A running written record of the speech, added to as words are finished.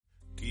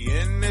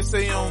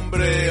ese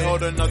hombre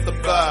holding up the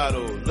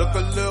bottle. Look a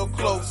little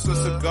closer,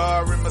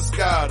 cigar and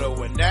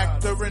Moscato. An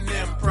actor in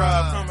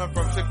improv coming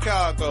from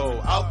Chicago.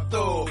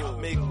 Alto,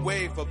 make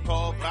way for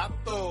Paul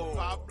Vato.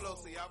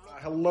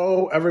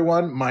 Hello,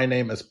 everyone. My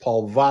name is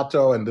Paul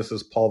Vato, and this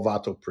is Paul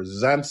Vato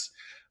Presents.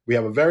 We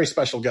have a very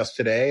special guest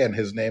today, and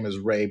his name is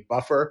Ray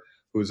Buffer,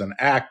 who's an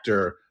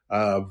actor,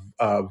 a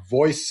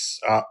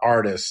voiceover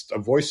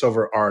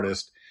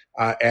artist,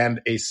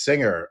 and a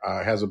singer.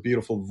 Has a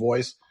beautiful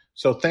voice.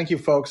 So thank you,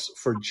 folks,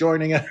 for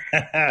joining us.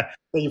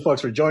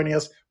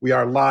 We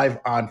are live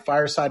on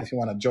Fireside. If you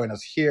want to join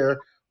us here,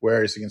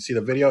 where you can see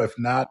the video. If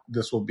not,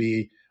 this will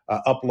be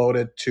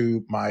uploaded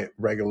to my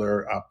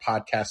regular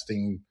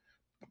podcasting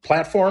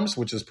platforms,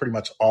 which is pretty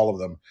much all of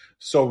them.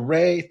 So,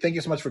 Ray, thank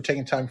you so much for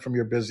taking time from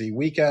your busy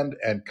weekend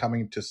and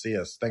coming to see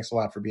us. Thanks a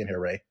lot for being here,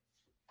 Ray.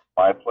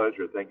 My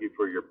pleasure. Thank you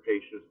for your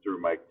patience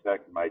through my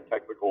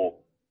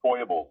technical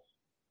foibles.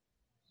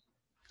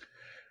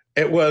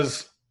 It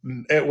was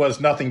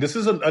nothing. This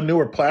is a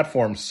newer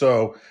platform,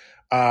 so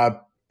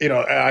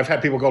I've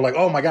had people go like,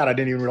 "Oh my God, I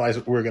didn't even realize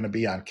we were going to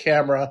be on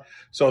camera."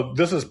 So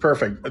this is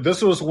perfect.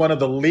 This was one of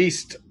the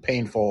least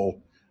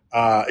painful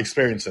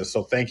experiences.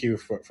 So thank you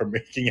for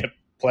making it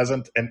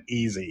pleasant and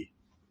easy.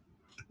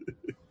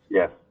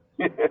 Yes,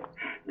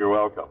 you're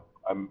welcome.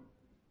 I'm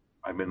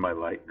in my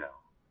light now.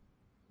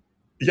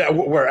 Yeah,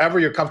 wherever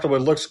you're comfortable,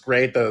 it looks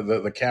great.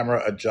 The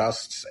camera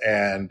adjusts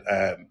and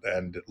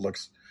it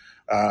looks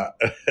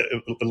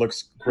it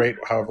looks great.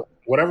 However,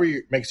 whatever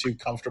makes you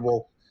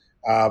comfortable.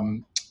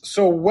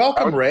 So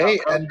welcome, Ray.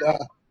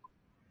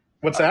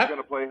 What's that? I'm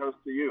going to play host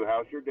to you.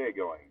 How's your day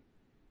going?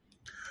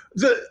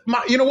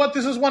 You know what?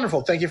 This is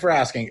wonderful. Thank you for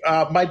asking.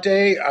 My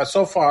day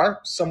so far,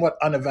 somewhat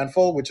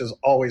uneventful, which is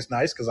always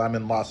nice because I'm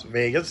in Las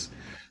Vegas.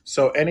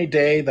 So any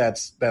day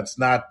that's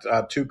not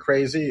too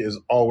crazy is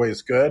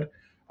always good.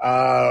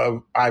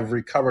 I've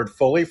recovered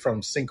fully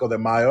from Cinco de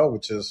Mayo,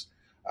 which is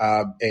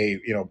a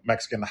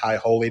Mexican high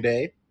holy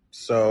day.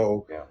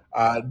 So,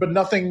 but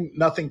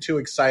nothing too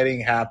exciting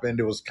happened.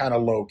 It was kind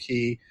of low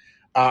key.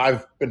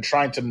 I've been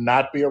trying to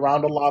not be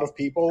around a lot of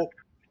people.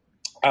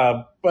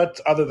 But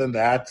other than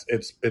that,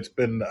 it's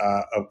been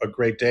a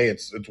great day.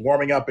 It's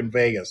warming up in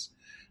Vegas,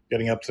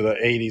 getting up to the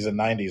 80s and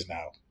 90s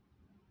now.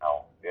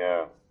 Oh,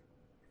 yeah.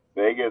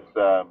 Vegas,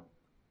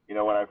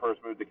 when I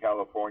first moved to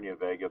California,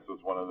 Vegas was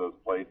one of those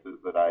places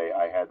that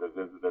I had to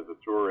visit as a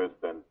tourist,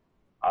 and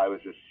I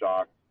was just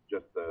shocked,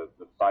 just the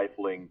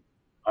stifling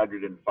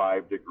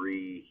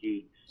 105-degree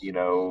heat,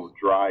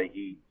 dry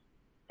heat.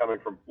 Coming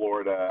from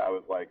Florida, I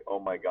was like, oh,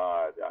 my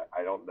God,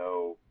 I don't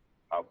know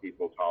how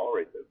people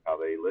tolerate this, how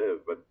they live,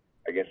 but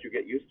I guess you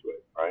get used to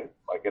it, right?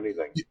 Like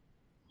anything.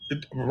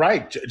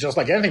 Right, just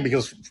like anything,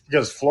 because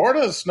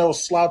Florida is no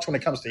slouch when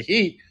it comes to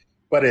heat,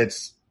 but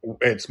it's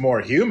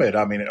more humid.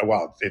 I mean,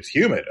 well, it's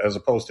humid as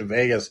opposed to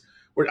Vegas,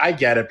 where I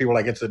get it. People are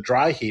like, it's a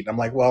dry heat. And I'm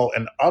like, well,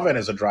 an oven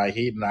is a dry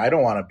heat, and I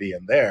don't want to be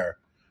in there.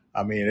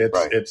 I mean,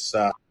 it'll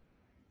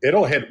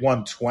hit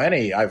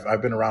 120.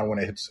 I've been around when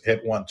it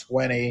hit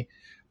 120.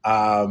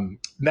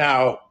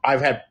 Now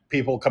I've had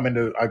people come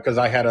into, because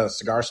I had a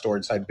cigar store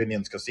inside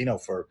Binion's Casino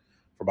for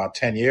about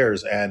 10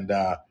 years and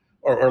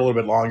or a little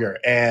bit longer.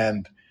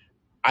 And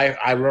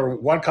I remember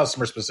one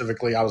customer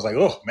specifically, I was like,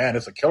 oh man,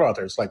 it's a killer out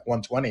there. It's like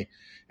 120.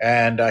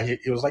 And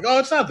he was like, oh,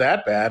 it's not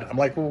that bad. I'm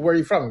like, well, where are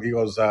you from? He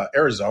goes,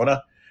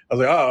 Arizona. I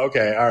was like, oh,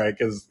 okay. All right.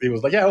 Cause he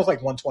was like, yeah, it was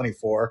like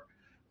 124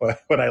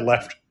 when I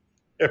left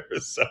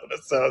Arizona.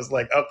 So I was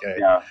like, okay.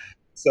 Yeah.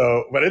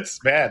 So, but it's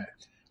bad.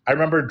 I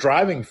remember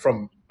driving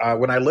from,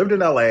 when I lived in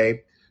LA,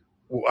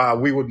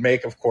 we would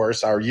make, of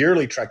course, our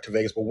yearly trek to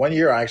Vegas. But one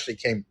year I actually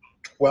came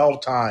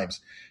 12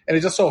 times. And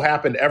it just so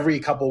happened every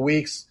couple of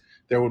weeks,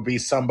 there would be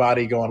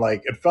somebody going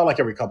like, it felt like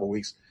every couple of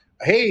weeks.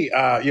 Hey,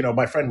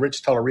 my friend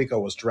Rich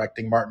Tellerico was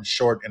directing Martin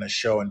Short in a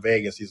show in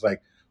Vegas. He's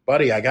like,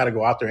 buddy, I got to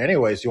go out there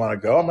anyways. Do you want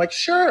to go? I'm like,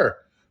 sure.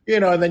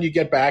 And then you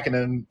get back and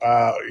then,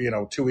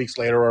 2 weeks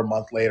later or a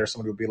month later,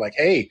 somebody would be like,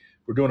 hey,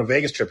 we're doing a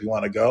Vegas trip. You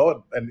want to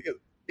go? And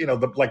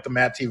the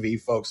Matt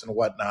TV folks and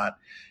whatnot.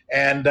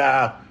 And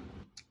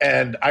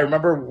I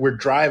remember we're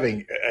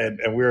driving and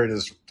we're in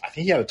his, I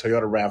think he had a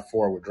Toyota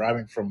RAV4. We're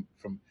driving from,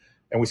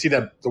 and we see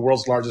that the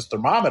world's largest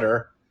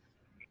thermometer,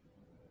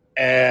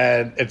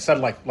 and it said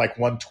like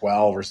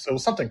 112 or so, it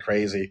was something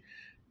crazy.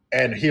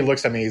 And he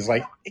looks at me, he's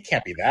like, it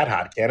can't be that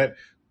hot, can it?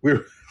 We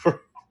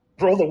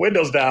roll the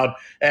windows down,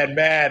 and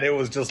man, it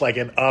was just like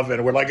an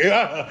oven. We're like,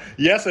 yeah,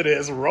 yes, it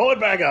is. Roll it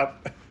back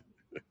up.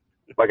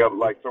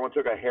 Like someone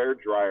took a hair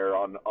dryer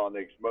on the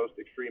most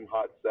extreme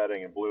hot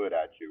setting and blew it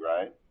at you,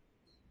 right?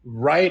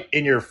 Right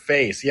in your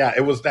face. Yeah,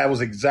 that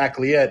was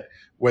exactly it,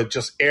 with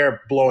just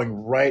air blowing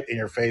right in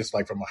your face,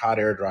 like from a hot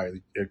air dryer.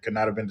 It could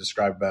not have been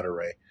described better,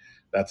 Ray.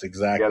 That's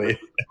exactly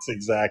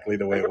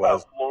the way it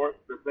was.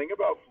 The thing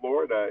about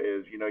Florida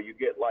is, you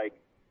get like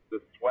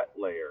the sweat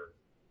layer.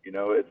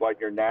 It's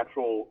like your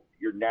natural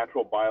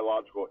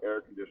biological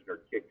air conditioner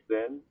kicks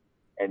in,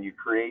 and you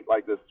create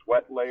like this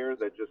sweat layer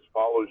that just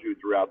follows you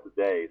throughout the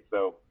day.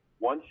 So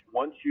once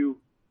you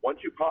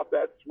pop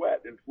that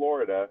sweat in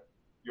Florida,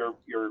 your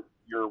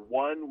you're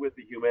one with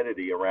the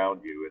humidity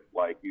around you. It's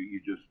like you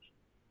just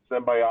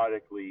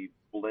symbiotically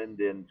blend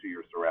into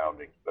your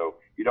surroundings. So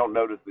you don't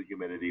notice the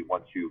humidity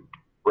once you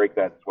break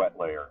that sweat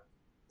layer.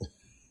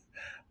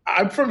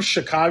 I'm from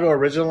Chicago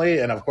originally,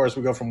 and of course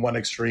we go from one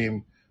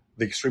extreme,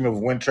 the extreme of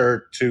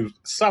winter, to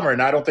summer.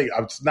 And I don't think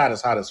it's not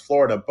as hot as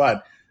Florida,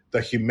 but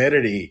the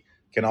humidity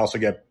can also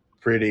get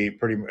pretty.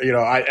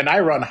 I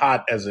run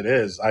hot as it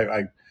is.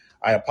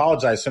 I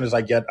apologize as soon as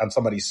I get on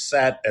somebody's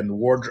set and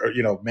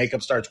wardrobe,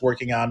 makeup starts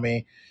working on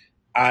me.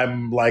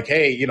 I'm like,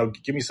 hey,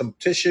 give me some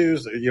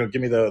tissues,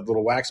 give me the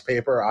little wax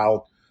paper.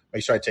 I'll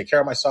make sure I take care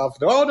of myself.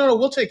 Oh, no,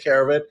 we'll take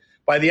care of it.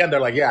 By the end,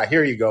 they're like, yeah,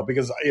 here you go.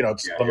 Because, the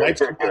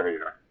lights come on.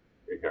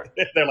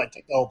 They're like,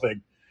 take the whole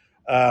thing.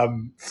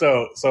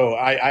 So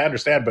I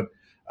understand, but,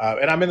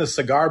 and I'm in the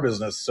cigar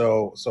business.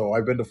 So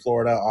I've been to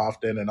Florida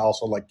often, and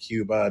also like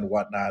Cuba and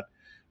whatnot.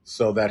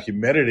 So that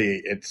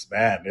humidity,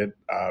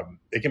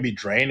 it can be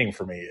draining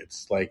for me.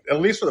 It's like,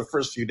 at least for the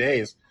first few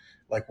days,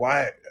 like,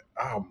 why?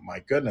 Oh my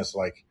goodness.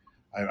 Like,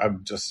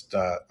 I'm just,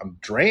 I'm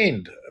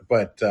drained,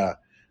 but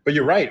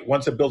you're right.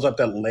 Once it builds up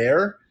that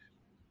layer,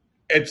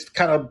 it's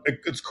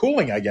it's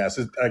cooling, I guess.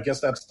 I guess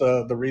that's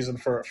the reason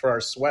for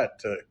our sweat,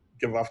 to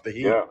give off the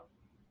heat. Yeah.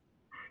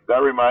 That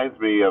reminds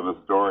me of a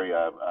story.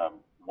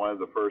 One of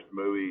the first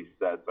movie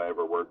sets I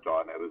ever worked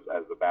on, it was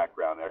as a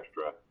background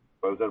extra.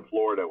 I was in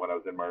Florida when I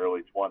was in my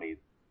early 20s.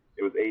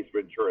 It was Ace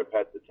Ventura: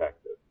 Pet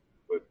Detective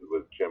with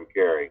Jim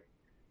Carrey.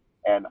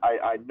 And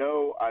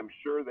I'm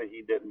sure that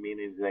he didn't mean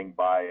anything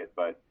by it,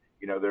 but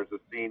there's a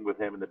scene with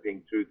him in the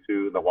pink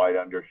tutu and the white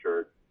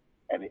undershirt,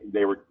 and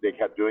they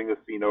kept doing the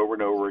scene over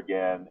and over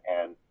again.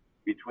 And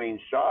between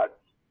shots,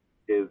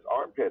 his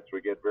armpits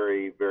would get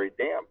very, very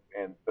damp.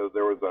 And so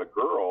there was a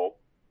girl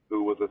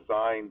who was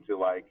assigned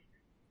to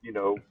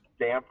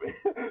damp,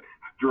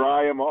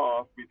 dry him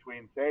off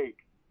between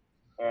takes.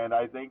 And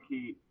I think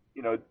he,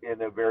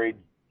 in a very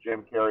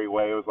Jim Carrey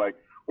way, was like,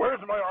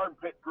 "Where's my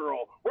armpit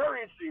girl? Where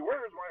is she?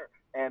 Where's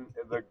my?" And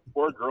the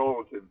poor girl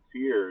was in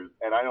tears.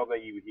 And I don't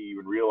think he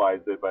even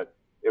realized it, but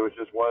it was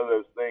just one of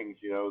those things,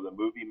 the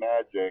movie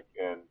magic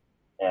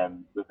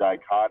and the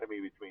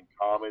dichotomy between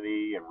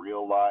comedy and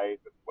real life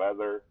and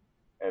weather.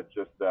 It's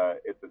just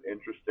it's an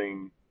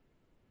interesting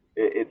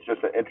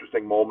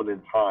moment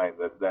in time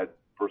that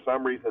for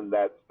some reason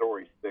that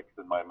story sticks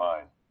in my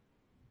mind.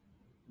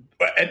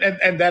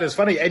 And that is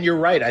funny. And you're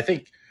right. I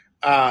think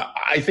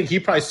he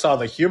probably saw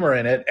the humor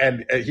in it,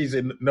 and he's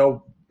in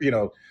no,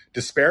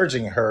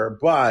 disparaging her,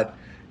 but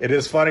it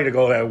is funny to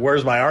go,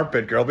 "Where's my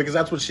armpit girl?" Because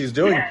that's what she's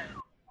doing. Yeah.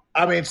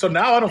 I mean, so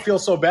now I don't feel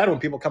so bad when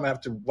people come and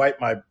have to wipe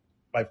my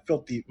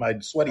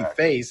sweaty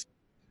face.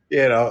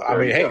 I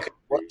mean, hey,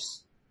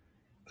 whoops.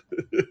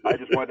 I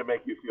just wanted to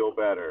make you feel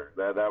better.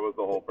 That was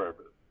the whole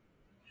purpose.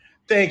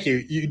 Thank you.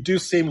 You do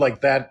seem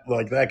like that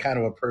kind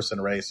of a person,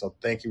 Ray. So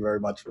thank you very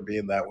much for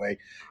being that way.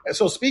 And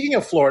so speaking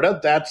of Florida,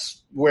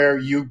 that's where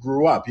you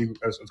grew up.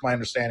 It's my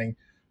understanding,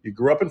 you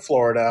grew up in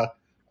Florida,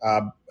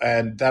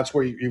 and that's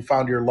where you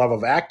found your love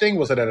of acting.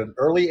 Was it at an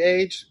early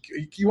age?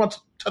 You want to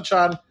touch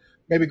on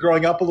maybe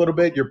growing up a little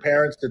bit? Your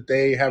parents, did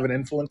they have an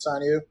influence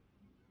on you?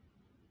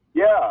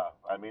 Yeah,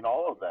 I mean,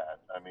 all of that.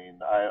 I mean,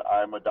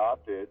 I'm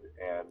adopted,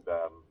 and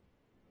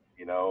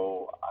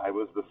I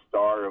was the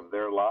star of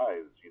their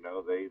lives.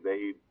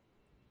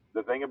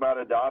 The thing about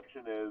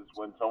adoption is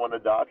when someone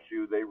adopts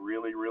you, they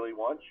really, really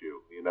want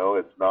you.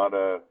 It's not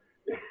a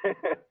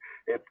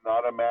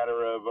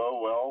matter of, oh,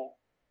 well,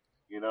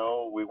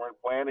 we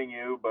weren't planning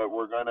you, but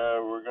we're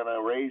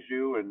gonna raise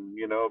you and,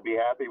 be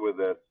happy with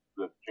this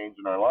change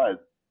in our lives.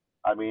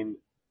 I mean,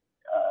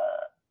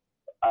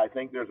 I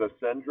think there's a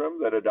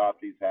syndrome that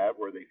adoptees have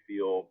where they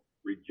feel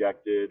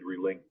rejected,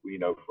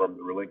 from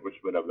the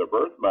relinquishment of their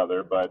birth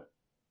mother. But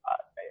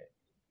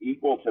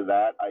equal to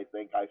that, I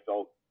think I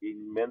felt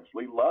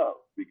immensely loved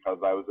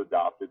because I was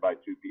adopted by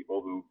two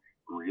people who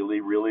really,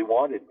 really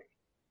wanted me.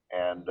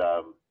 And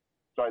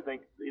so I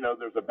think,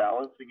 there's a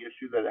balancing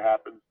issue that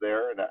happens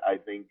there. And I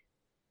think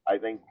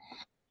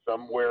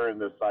somewhere in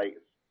the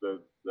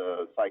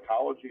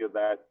psychology of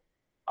that,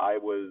 I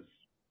was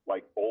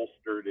like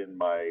bolstered in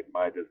my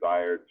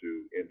desire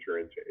to enter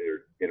into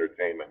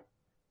entertainment.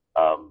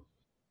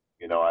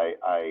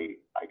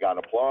 I got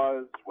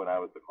applause when I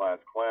was the class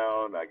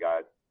clown. I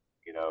got,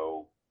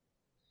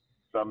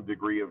 some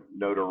degree of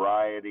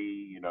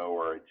notoriety,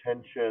 or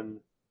attention,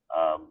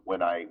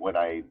 when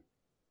I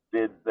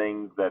did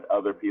things that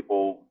other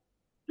people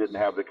didn't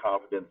have the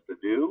confidence to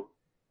do.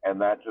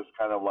 And that just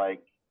kind of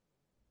like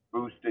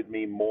boosted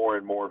me more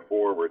and more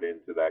forward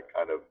into that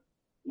kind of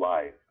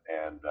life.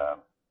 And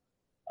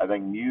I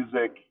think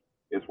music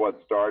is what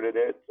started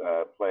it,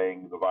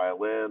 playing the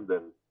violin,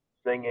 then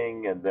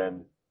singing, and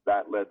then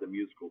that led to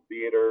musical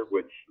theater,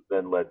 which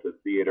then led to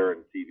theater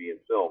and TV and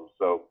film.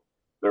 So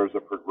there's a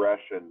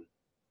progression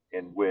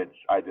in which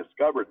I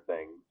discovered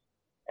things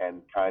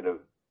and kind of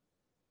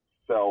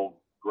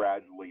fell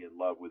gradually in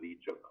love with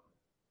each of them.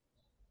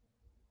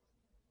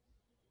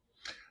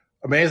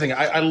 Amazing.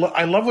 I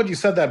love what you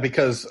said that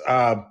because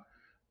I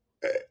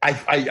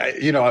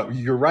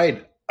you're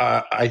right.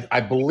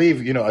 I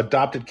believe,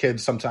 adopted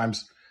kids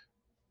sometimes,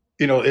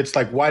 it's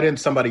like, why didn't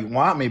somebody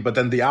want me? But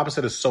then the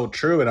opposite is so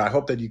true. And I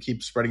hope that you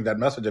keep spreading that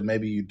message, and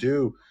maybe you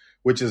do,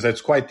 which is,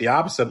 it's quite the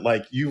opposite.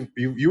 Like you,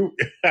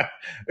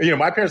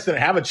 my parents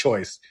didn't have a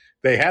choice.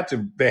 They had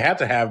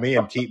to have me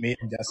and keep me,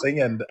 I'm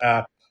guessing. And,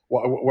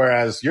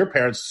 whereas your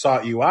parents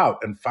sought you out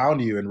and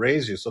found you and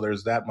raised you. So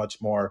there's that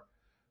much more,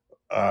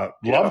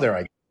 love there,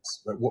 I guess.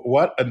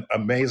 What an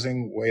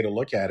amazing way to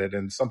look at it,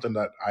 and something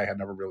that I had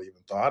never really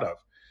even thought of.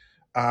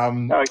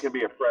 Now, it can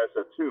be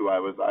oppressive too. I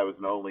was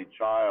an only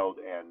child,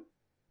 and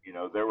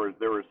there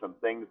were some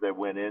things that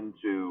went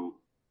into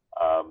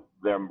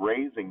them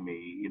raising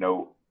me.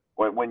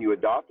 When you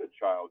adopt a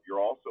child,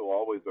 you're also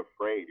always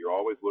afraid. You're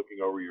always looking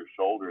over your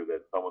shoulder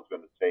that someone's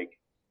going to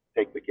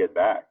take the kid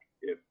back.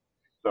 If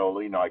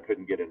so, I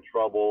couldn't get in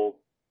trouble.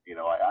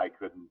 I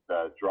couldn't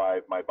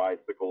drive my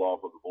bicycle off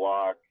of the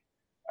block.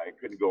 I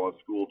couldn't go on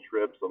school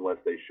trips unless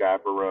they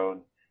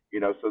chaperone.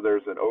 So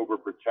there's an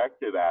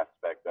overprotective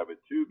aspect of it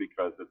too,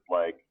 because it's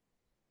like,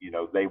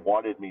 they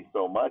wanted me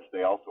so much,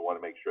 they also want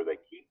to make sure they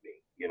keep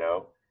me,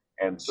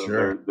 and so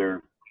Sure.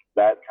 there's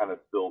that kind of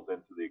spills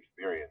into the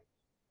experience.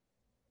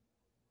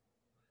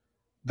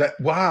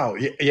 Wow.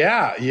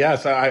 Yeah.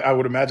 Yes. I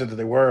would imagine that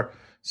they were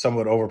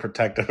somewhat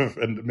overprotective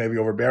and maybe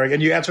overbearing.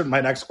 And you answered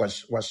my next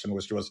question,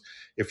 which was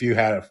if you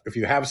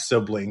have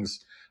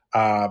siblings,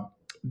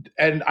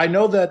 and I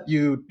know that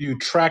you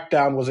tracked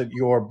down, was it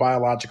your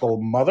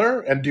biological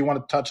mother? And do you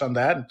want to touch on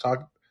that and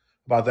talk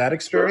about that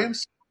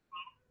experience?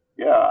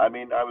 Sure. Yeah. I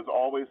mean, I was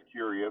always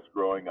curious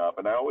growing up,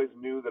 and I always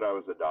knew that I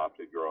was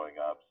adopted growing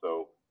up.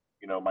 So,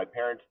 my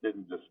parents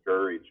didn't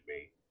discourage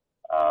me.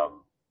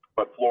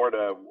 But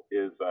Florida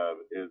is a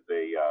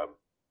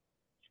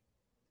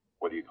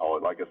what do you call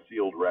it? Like a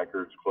sealed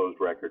records, closed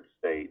records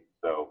state.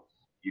 So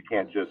you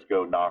can't just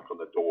go knock on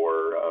the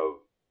door of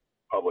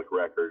public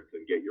records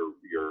and get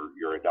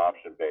your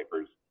adoption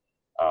papers.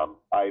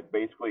 I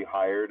basically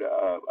hired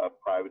a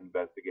private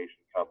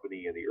investigation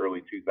company in the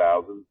early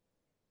 2000s,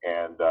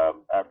 and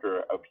after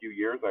a few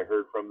years, I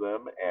heard from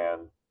them,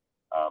 and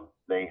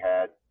they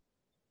had,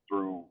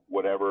 through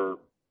whatever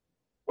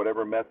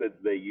methods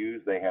they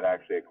used, they had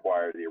actually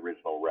acquired the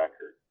original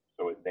record.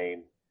 So it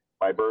named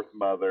my birth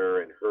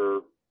mother and her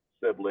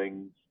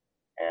siblings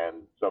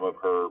and some of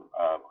her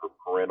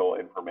parental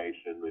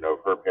information,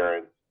 her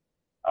parents,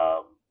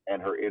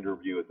 and her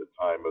interview at the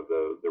time of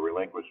the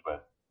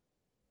relinquishment.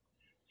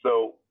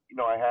 So,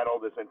 I had all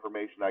this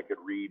information I could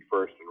read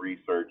first and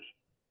research.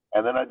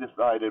 And then I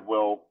decided,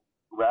 well,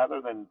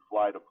 rather than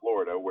fly to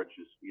Florida, which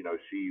is,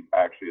 she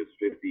actually is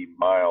 50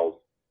 miles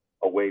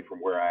away from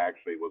where I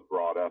actually was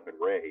brought up and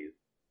raised.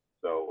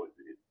 So,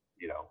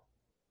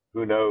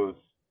 who knows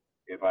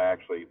if I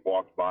actually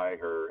walked by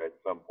her at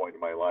some point in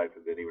my life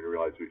and didn't even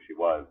realize who she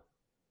was.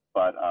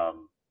 But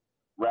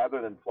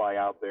rather than fly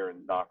out there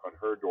and knock on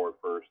her door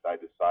first, I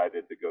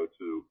decided to go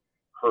to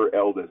her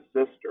eldest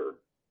sister,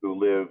 who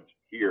lived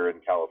here in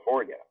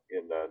California,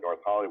 in North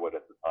Hollywood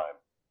at the time.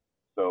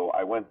 So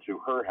I went to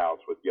her house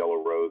with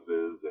yellow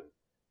roses and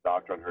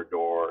knocked on her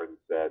door and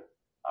said,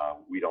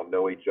 we don't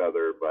know each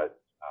other, but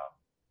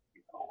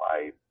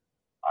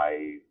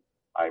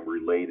I'm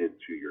related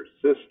to your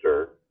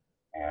sister,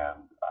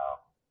 and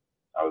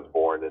I was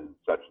born in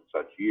such and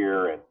such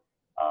year,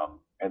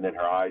 and then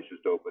her eyes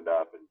just opened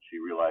up, and she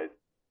realized,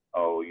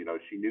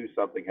 she knew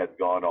something had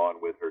gone on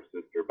with her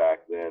sister back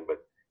then,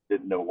 but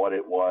didn't know what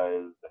it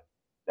was.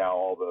 Now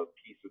all the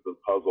pieces of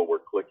the puzzle were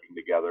clicking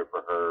together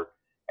for her,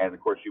 and of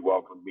course she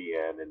welcomed me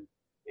in, and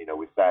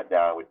we sat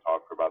down, we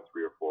talked for about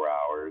 3 or 4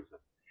 hours, and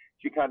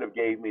she kind of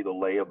gave me the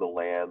lay of the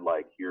land,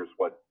 like here's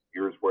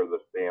where the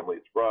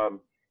family's from,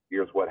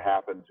 here's what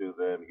happened to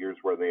them, here's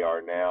where they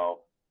are now,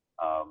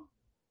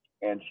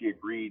 and she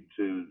agreed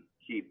to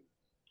keep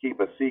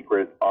a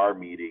secret our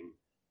meeting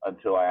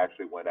until I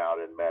actually went out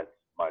and met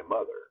my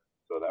mother.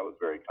 So that was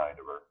very kind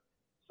of her.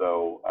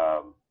 So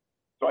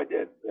I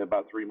did.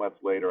 About 3 months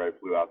later, I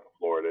flew out to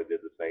Florida,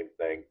 did the same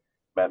thing,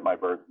 met my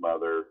birth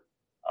mother.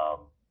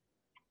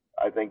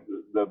 I think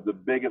the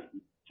biggest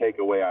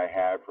takeaway I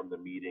had from the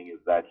meeting is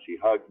that she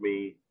hugged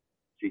me.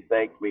 She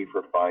thanked me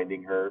for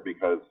finding her,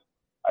 because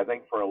I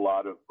think for a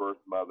lot of birth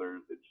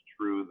mothers, it's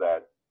true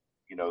that,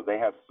 they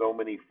have so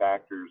many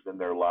factors in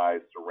their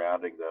lives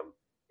surrounding them,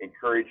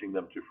 encouraging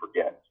them to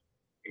forget,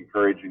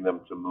 encouraging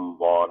them to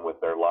move on with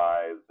their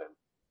lives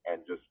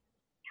and just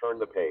turn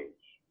the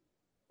page.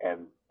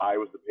 And I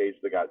was the page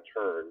that got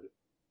turned.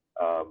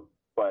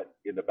 But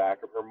in the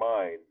back of her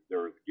mind,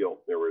 there was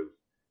guilt, there was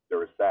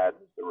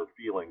sadness, there were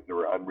feelings, there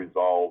were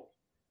unresolved,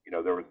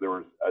 there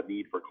was a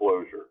need for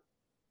closure.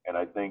 And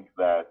I think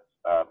that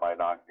my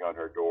knocking on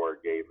her door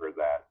gave her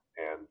that.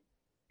 And,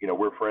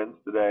 we're friends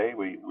today.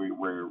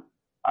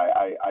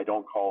 I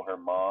don't call her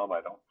mom.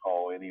 I don't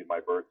call any of my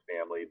birth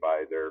family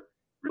by their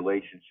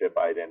relationship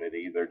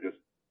identity. They're just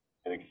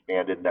an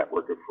expanded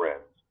network of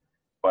friends.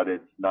 But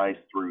it's nice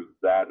through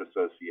that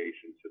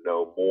association to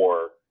know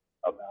more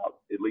about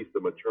at least the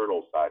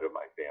maternal side of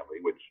my family,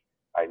 which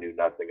I knew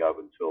nothing of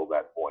until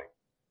that point.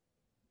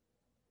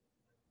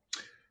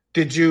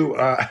 did you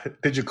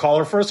call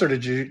her first, or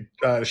did you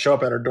show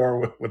up at her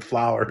door with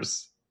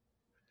flowers?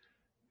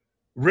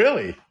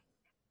 Really?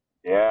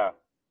 Yeah.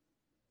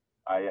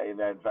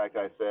 In fact,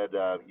 I said,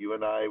 you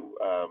and I,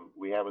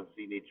 we haven't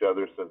seen each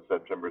other since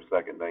September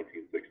 2nd,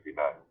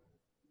 1969.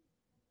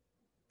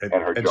 And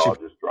her jaw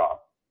just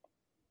dropped.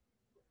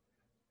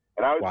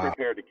 And I was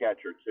prepared to catch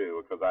her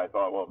too, because I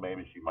thought, well,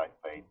 maybe she might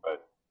faint,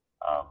 but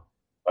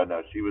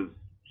no, she was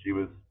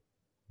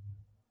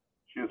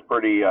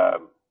pretty.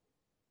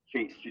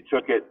 She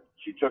took it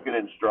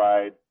in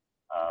stride,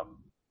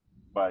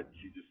 but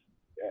she just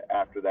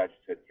after that she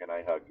said, "Can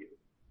I hug you?"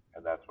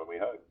 And that's when we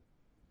hugged.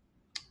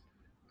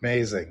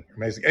 Amazing.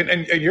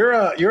 And you're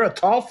a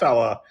tall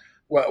fella.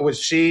 What was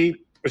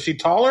she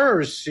taller,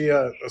 or is she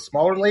a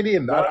smaller lady?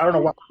 And I don't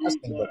know what I'm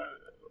asking, but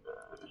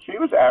she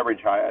was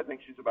average height. I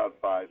think she's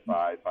about 5'5",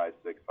 5'6", 5'7",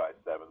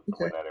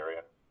 somewhere in that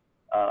area.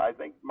 I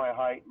think my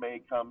height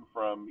may come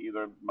from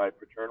either my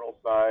paternal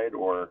side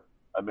or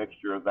a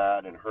mixture of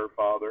that and her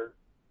father.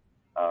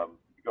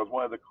 Because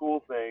one of the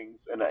cool things,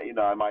 and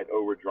I might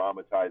over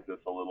dramatize this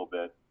a little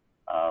bit,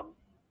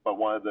 but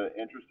one of the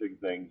interesting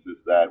things is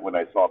that when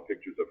I saw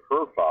pictures of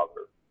her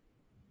father,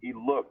 he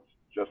looked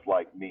just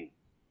like me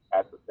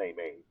at the same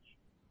age.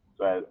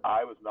 So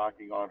I was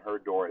knocking on her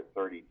door at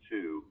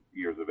 32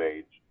 years of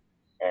age,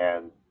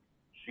 and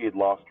she had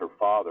lost her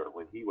father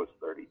when he was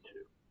 32.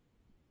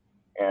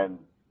 And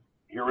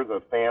here was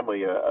a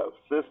family of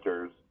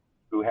sisters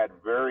who had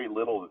very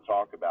little to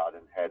talk about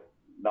and had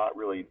not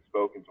really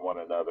spoken to one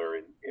another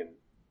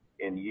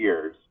in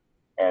years.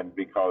 And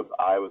because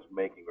I was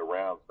making the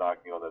rounds,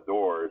 knocking on the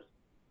doors,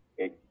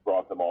 it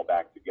brought them all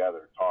back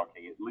together,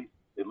 talking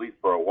at least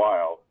for a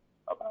while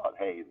about,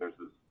 hey, there's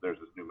this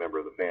new member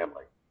of the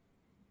family.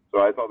 So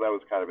I thought that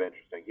was kind of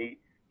interesting.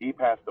 He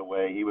passed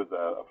away. He was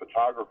a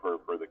photographer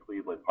for the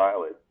Cleveland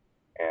Pilots,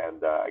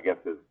 and I guess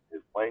his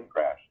plane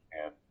crashed,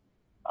 and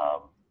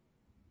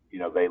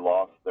they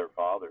lost their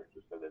father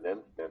just in an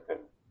instant, and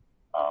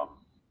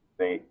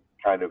they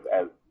kind of,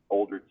 as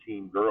older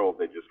teen girls,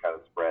 they just kind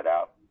of spread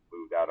out and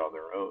moved out on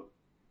their own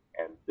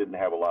and didn't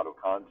have a lot of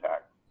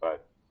contact.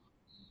 But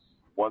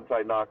once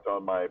I knocked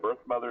on my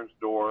birth mother's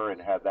door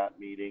and had that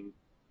meeting,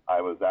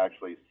 I was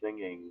actually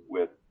singing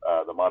with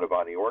the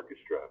Mantovani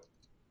Orchestra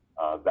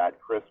that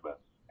Christmas.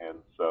 And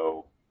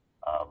so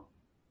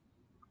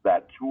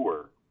that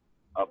tour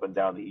up and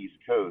down the East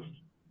Coast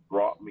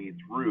brought me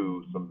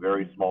through some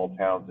very small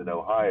towns in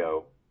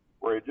Ohio,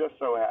 where it just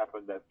so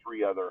happened that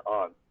 3 other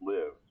aunts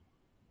lived.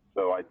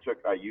 So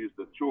I used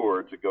the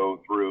tour to go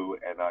through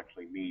and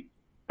actually meet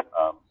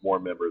more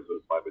members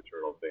of my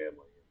maternal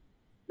family.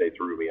 They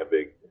threw me a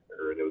big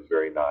dinner, and it was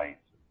very nice.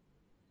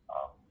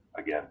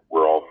 Again,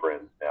 we're all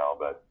friends now,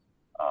 but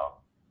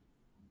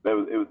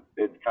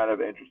it's kind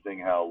of interesting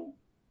how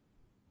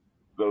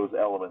those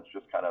elements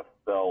just kind of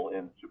fell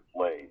into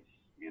place.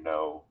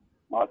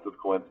 Lots of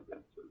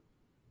coincidences.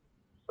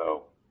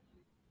 So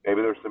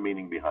maybe there's some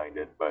meaning behind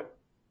it, but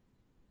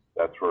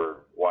that's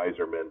for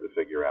wiser men to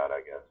figure out,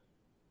 I guess.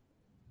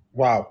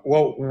 Wow.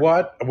 Well,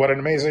 what an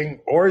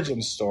amazing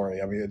origin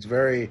story. I mean, it's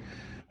very,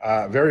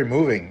 very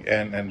moving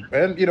and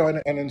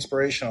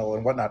inspirational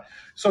and whatnot.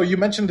 So you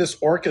mentioned this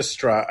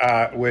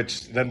orchestra,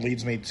 which then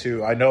leads me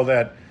to, I know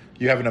that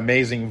you have an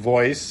amazing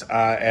voice,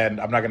 and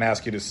I'm not going to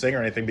ask you to sing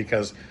or anything,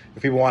 because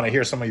if people want to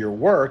hear some of your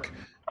work,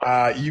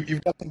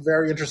 you've done some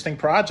very interesting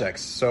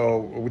projects.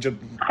 So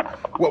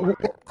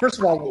first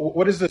of all,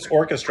 what is this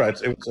orchestra?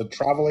 It's a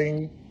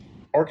traveling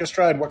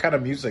orchestra, and what kind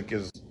of music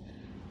is?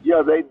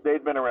 Yeah,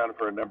 they'd been around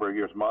for a number of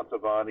years.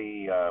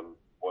 Mantovani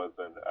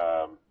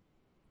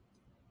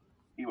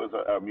he was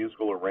a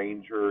musical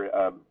arranger.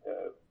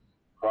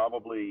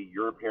 Probably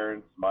your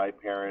parents, my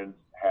parents,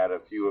 had a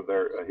few of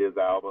his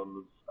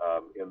albums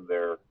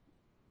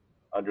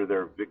under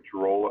their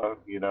Victrola.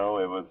 It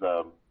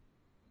was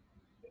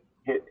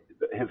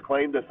his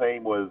claim to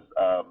fame was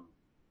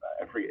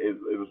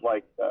it was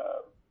like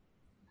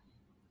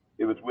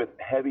it was with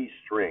heavy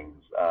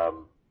strings,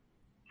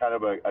 kind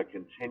of a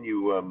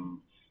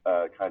continuum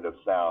kind of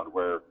sound,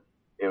 where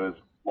it was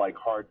like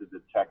hard to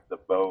detect the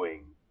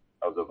bowing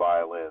of the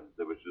violins.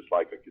 It was just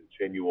like a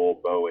continual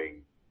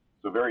bowing.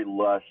 So very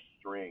lush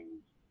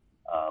strings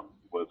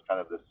was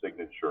kind of the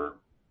signature.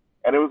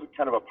 And it was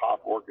kind of a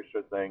pop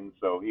orchestra thing.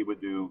 So he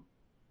would do,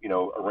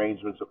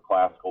 arrangements of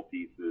classical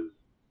pieces.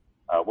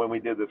 When we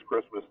did this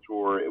Christmas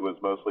tour, it was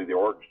mostly the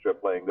orchestra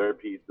playing their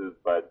pieces,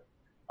 but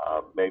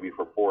maybe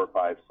for 4 or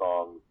 5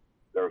 songs,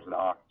 there was an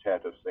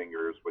octet of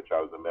singers, which I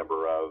was a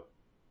member of,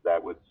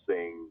 that would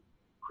sing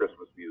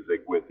Christmas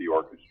music with the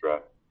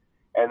orchestra.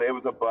 And it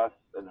was a bus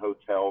and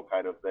hotel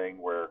kind of thing,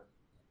 where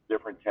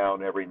different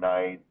town every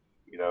night,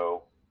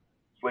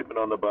 sleeping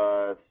on the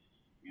bus,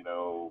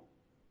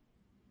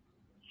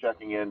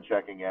 checking in,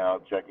 checking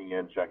out, checking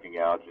in, checking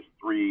out, just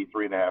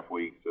 3.5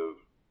 weeks of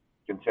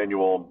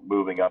continual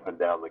moving up and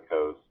down the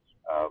coast.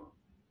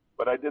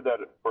 But I did that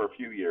for a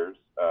few years.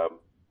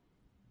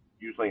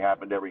 Usually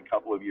happened every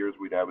couple of years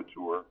we'd have a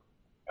tour,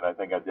 and I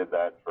think I did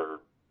that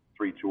for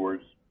 3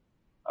 tours.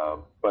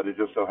 But it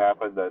just so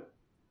happened that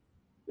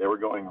They were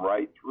going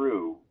right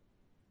through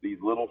these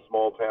little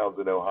small towns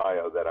in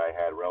Ohio that I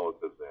had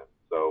relatives in.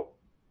 So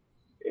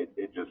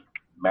it just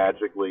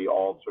magically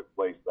all took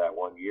place that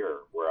one year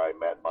where I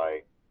met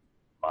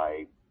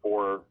my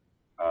four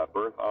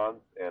birth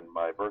aunts and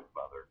my birth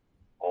mother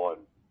all in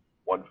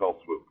one fell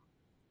swoop.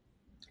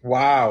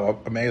 Wow,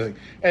 amazing.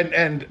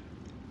 And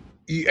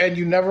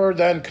you never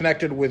then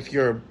connected with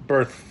your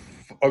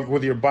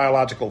with your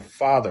biological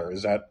father,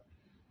 is that?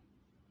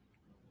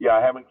 Yeah,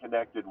 I haven't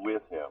connected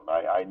with him.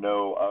 I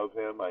know of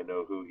him. I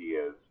know who he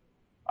is.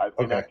 I've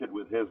connected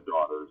with his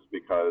daughters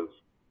because,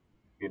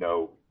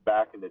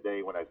 back in the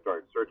day when I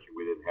started searching,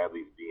 we didn't have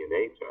these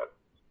DNA tests.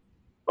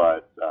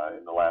 But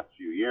in the last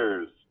few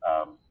years,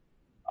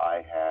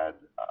 I had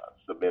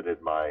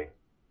submitted my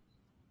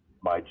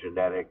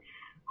genetic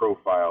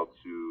profile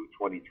to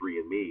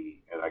 23andMe,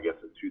 and I guess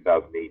in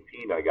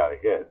 2018 I got a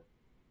hit,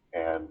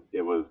 and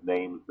it was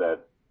names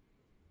that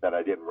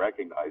I didn't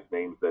recognize,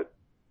 names that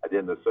I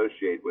didn't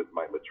associate with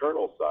my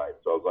maternal side.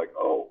 So I was like,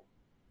 oh,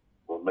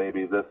 well,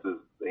 maybe this is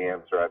the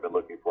answer I've been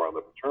looking for on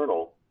the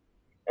paternal.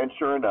 And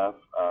sure enough,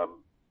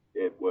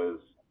 it was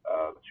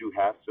two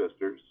half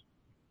sisters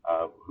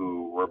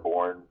who were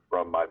born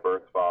from my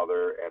birth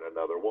father and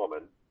another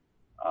woman.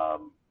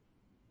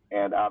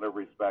 And out of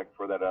respect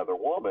for that other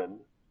woman,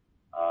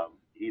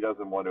 he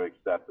doesn't want to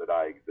accept that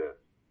I exist.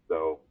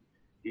 So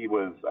he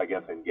was, I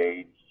guess,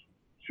 engaged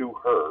to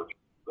her,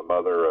 the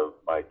mother of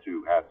my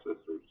two half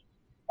sisters,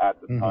 at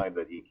the time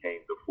that he came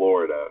to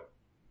Florida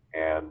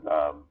and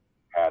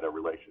had a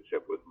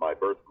relationship with my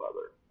birth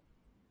mother.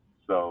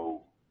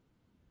 So,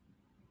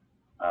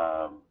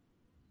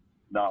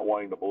 not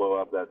wanting to blow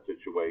up that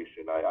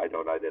situation, I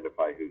don't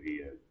identify who he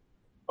is.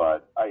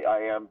 But I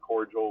am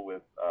cordial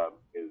with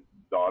his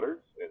daughters,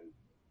 and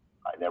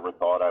I never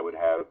thought I would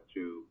have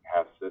two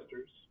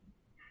half-sisters.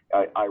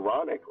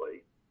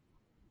 Ironically,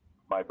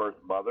 my birth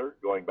mother,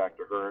 going back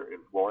to her in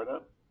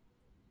Florida,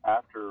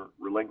 after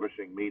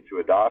relinquishing me to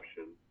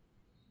adoption,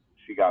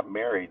 she got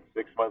married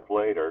 6 months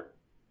later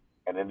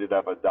and ended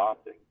up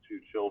adopting two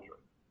children.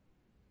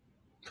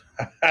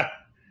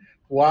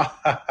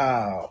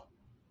 Wow.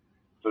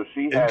 So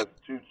she has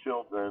two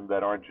children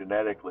that aren't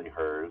genetically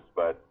hers,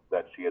 but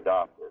that she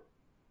adopted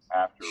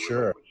after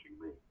relinquishing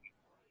me.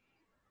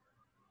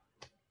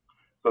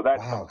 So that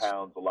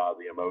compounds a lot of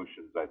the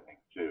emotions, I think,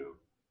 too.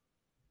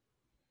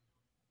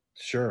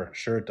 Sure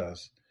it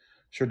does.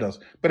 Sure does.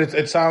 But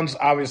it sounds,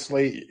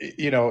 obviously,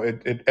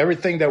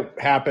 everything that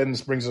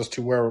happens brings us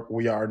to where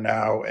we are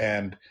now.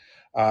 And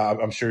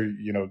I'm sure,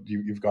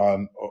 you've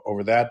gone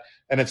over that.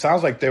 And it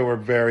sounds like they were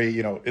very,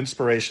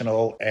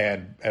 inspirational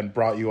and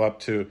brought you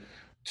up to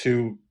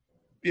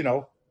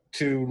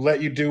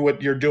let you do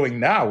what you're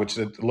doing now, which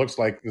it looks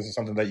like this is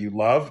something that you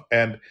love.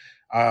 And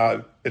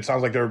it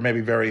sounds like they were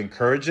maybe very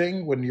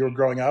encouraging when you were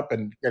growing up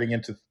and getting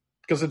into,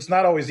 because it's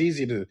not always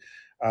easy to,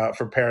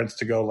 for parents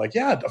to go like,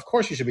 yeah, of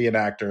course you should be an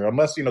actor,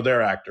 unless,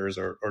 they're actors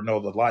or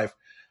know the life.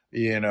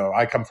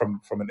 I come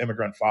from an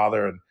immigrant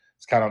father, and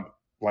it's kind of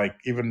like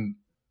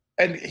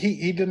and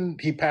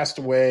he passed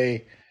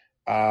away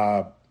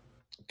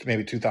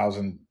maybe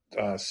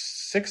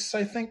 2006,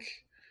 I think.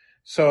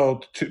 So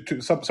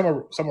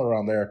somewhere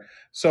around there.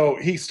 So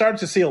he started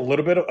to see a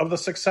little bit of the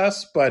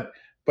success, but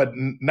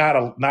not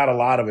a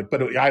lot of it.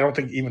 But I don't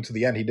think even to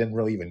the end he didn't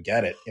really even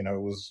get it. It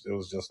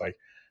was just like,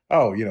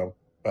 oh,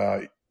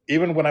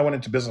 even when I went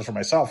into business for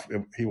myself,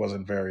 he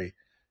wasn't very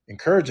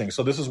encouraging.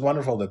 So this is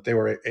wonderful that they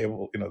were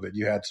able, that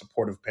you had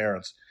supportive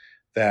parents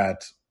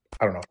that,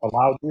 I don't know,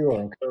 allowed you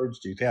or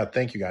encouraged you. Yeah,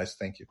 thank you guys.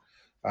 Thank you.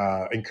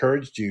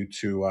 Encouraged you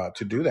to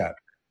do that.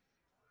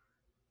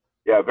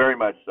 Yeah, very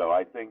much so.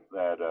 I think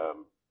that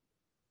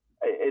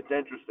it's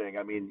interesting.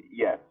 I mean,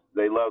 yes,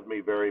 they loved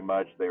me very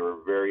much. They were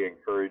very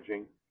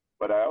encouraging.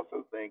 But I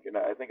also think, and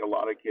I think a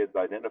lot of kids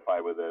identify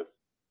with this,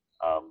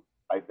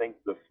 I think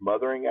the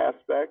smothering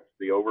aspect,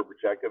 the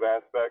overprotective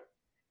aspect,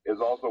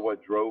 is also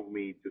what drove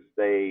me to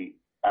stay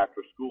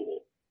after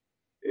school.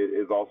 It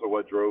is also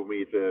what drove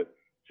me to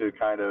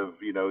kind of,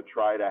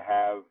 try to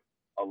have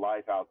a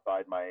life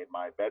outside my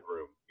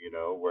bedroom,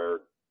 where,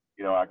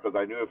 because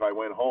I knew if I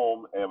went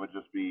home, it would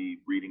just be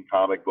reading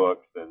comic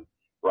books and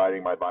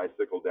riding my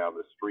bicycle down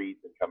the street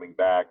and coming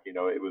back. It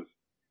was,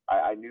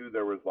 I knew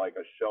there was like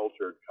a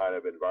sheltered kind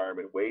of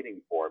environment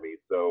waiting for me.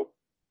 So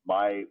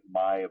my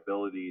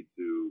ability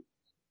to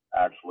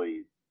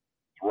actually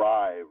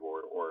thrive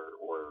or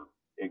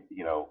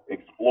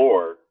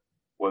explore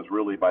was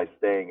really by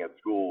staying at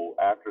school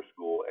after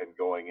school and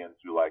going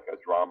into like a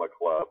drama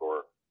club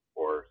or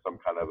some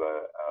kind of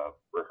a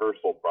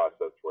rehearsal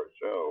process for a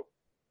show.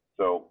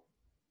 So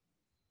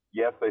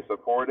yes, they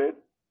supported,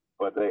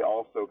 but they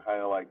also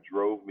kind of like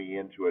drove me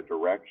into a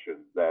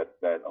direction that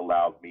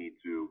allowed me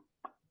to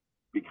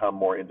become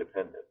more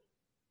independent.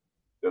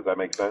 Does that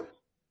make sense?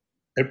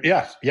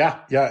 Yes.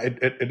 Yeah.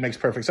 It makes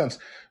perfect sense.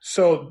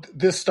 So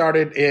this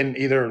started in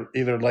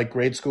either like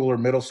grade school or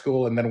middle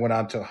school, and then went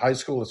on to high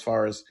school as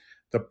far as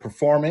the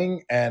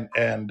performing. And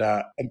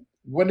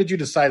when did you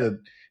decide that,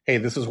 hey,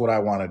 this is what I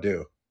want to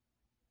do?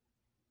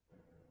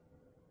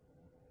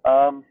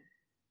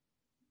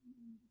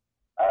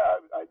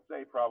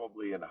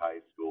 probably in high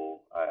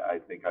school. I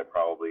think I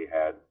probably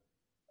had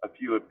a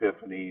few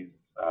epiphanies.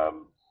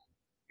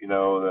 You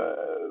know,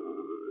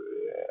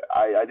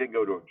 I didn't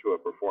go to a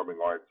performing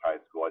arts high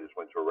school. I just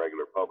went to a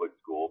regular public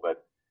school.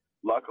 But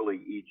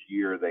luckily, each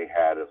year they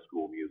had a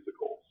school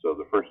musical. So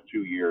the first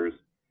 2 years,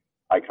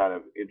 I kind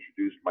of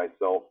introduced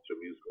myself to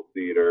musical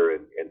theater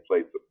and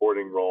played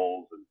supporting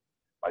roles. And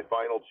my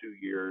final 2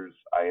 years,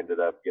 I ended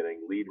up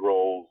getting lead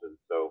roles. And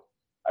so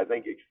I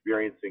think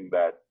experiencing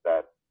that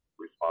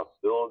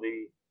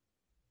responsibility,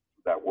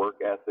 that work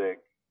ethic,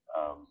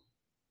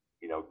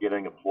 you know,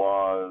 getting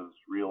applause,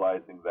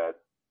 realizing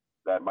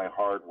that my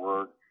hard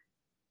work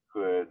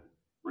could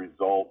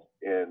result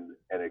in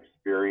an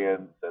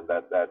experience, and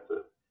that's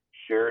a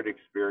shared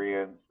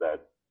experience,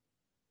 that,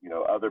 you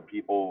know, other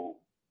people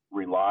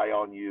rely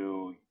on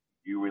you,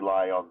 you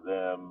rely on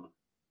them,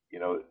 you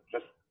know,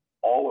 just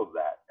all of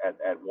that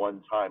at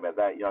one time at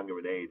that young of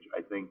an age.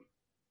 I think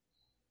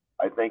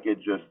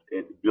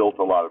it built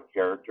a lot of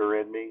character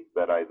in me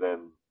that I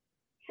then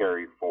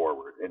carried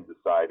forward and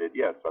decided,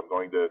 yes, I'm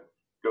going to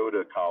go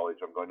to college.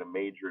 I'm going to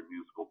major in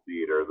musical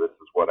theater. This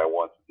is what I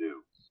want to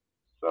do.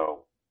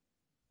 So,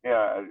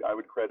 yeah, I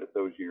would credit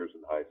those years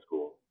in high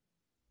school.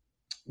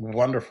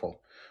 Wonderful.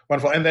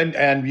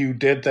 And you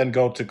did then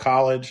go to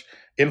college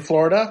in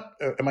Florida.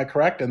 Am I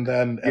correct? And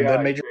then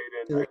major.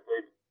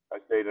 I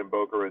stayed in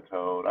Boca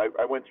Raton.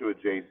 I went to a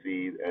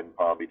JC in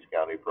Palm Beach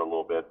County for a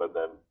little bit, but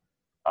then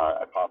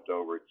I popped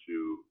over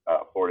to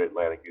Florida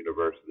Atlantic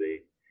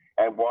University.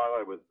 And while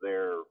I was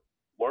there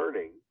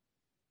learning,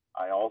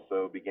 I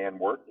also began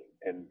working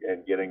and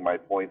getting my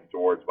points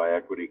towards my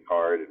equity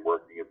card and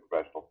working in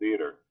professional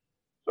theater.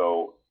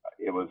 So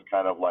it was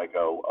kind of like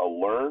a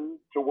learn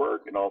to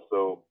work and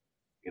also,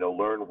 you know,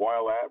 learn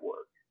while at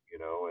work, you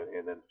know,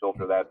 and then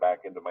filter that back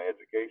into my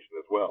education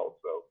as well.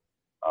 So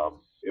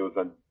it was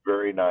a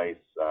very nice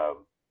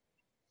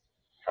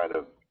kind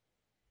of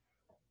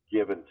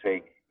give and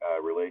take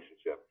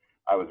relationship.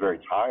 I was very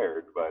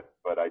tired,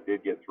 but I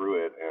did get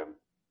through it, and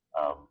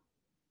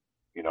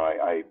you know,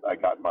 I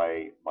got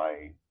my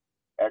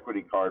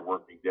equity card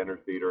working dinner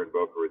theater in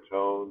Boca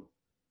Raton.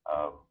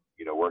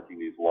 You know, working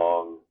these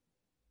long,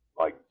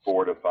 like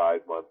 4 to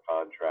 5 month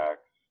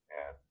contracts,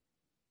 and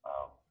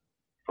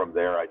from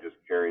there I just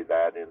carried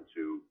that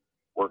into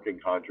working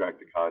contract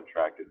to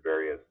contract at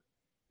various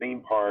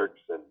theme parks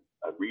and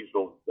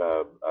regional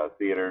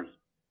theaters.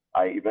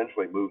 I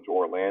eventually moved to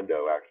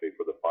Orlando, actually,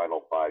 for the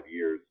final 5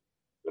 years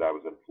that I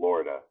was in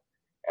Florida.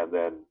 And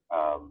then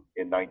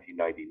in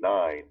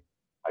 1999,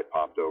 I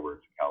popped over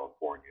to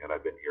California, and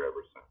I've been here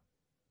ever since.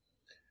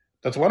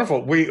 That's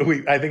wonderful.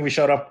 I think we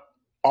showed up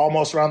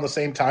almost around the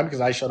same time,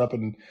 because I showed up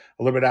in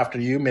a little bit after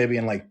you, maybe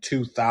in like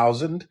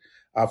 2000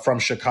 from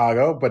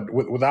Chicago. But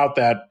without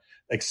that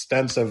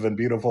extensive and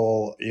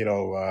beautiful, you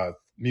know,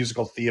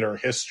 musical theater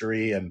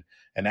history and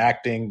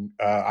acting,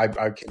 I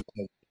came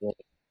to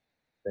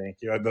thank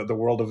you, the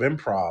world of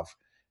improv.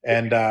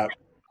 And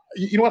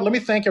you know what? Let me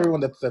thank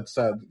everyone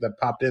that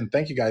popped in.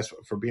 Thank you guys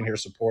for being here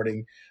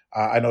supporting.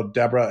 I know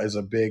Deborah is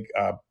a big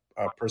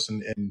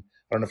person in.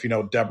 I don't know if you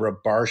know Deborah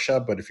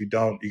Barsha, but if you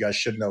don't, you guys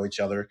should know each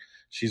other.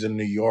 She's in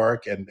New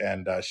York,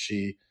 and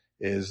she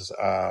is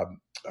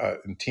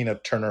in Tina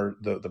Turner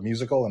the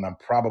musical, and I'm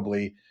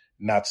probably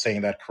not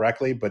saying that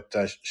correctly, but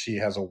she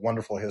has a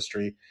wonderful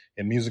history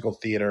in musical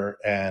theater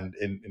and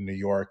in New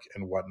York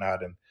and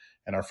whatnot.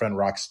 And our friend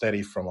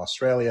Rocksteady from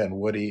Australia, and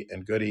Woody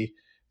and Goody.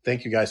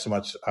 Thank you guys so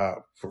much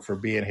for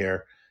being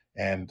here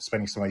and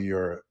spending some of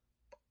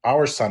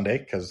our Sunday,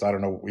 because I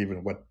don't know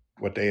even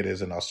what day it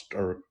is in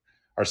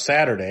our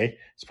Saturday.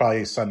 It's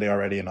probably Sunday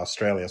already in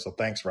Australia. So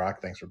thanks,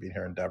 Rock. Thanks for being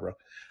here, and Deborah,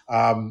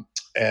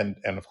 and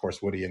of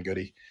course Woody and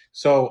Goody.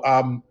 So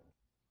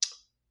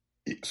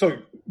so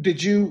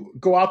did you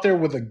go out there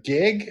with a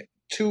gig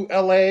to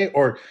LA,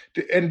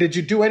 and did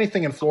you do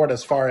anything in Florida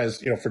as far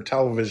as, you know, for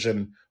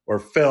television or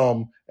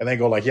film, and then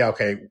go like, yeah,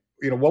 okay,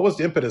 you know, what was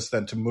the impetus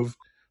then to move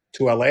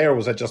to LA, or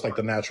was that just like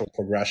the natural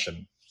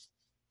progression?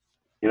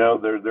 You know,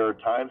 there are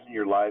times in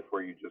your life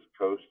where you just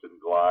coast and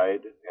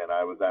glide, and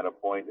I was at a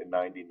point in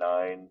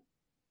 '99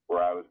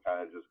 where I was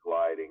kind of just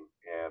gliding,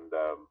 and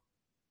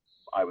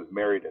I was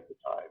married at the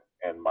time,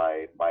 and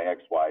my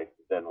ex-wife,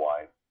 then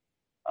wife,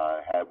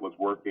 was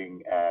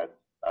working at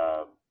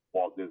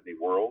Walt Disney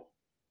World,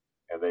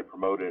 and they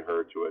promoted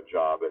her to a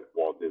job at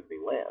Walt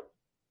Disneyland.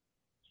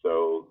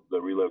 So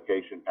the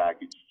relocation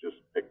package just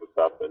picked us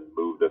up and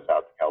moved us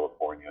out to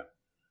California.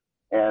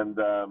 And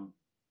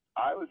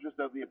I was just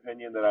of the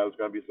opinion that I was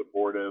going to be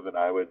supportive, and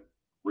I would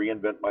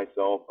reinvent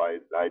myself.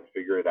 I'd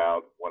figure it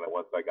out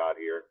once I got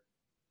here.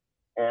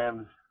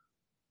 And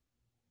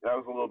that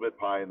was a little bit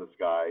pie in the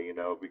sky, you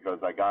know, because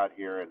I got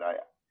here and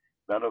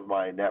none of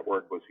my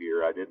network was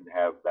here. I didn't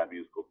have that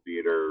musical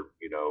theater,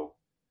 you know,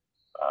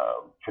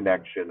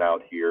 connection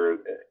out here.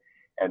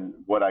 And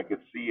what I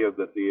could see of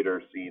the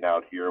theater scene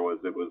out here it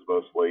was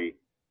mostly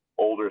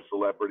older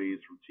celebrities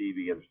from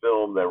TV and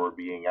film that were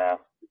being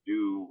asked to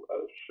do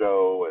a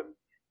show, and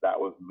that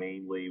was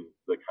mainly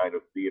the kind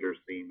of theater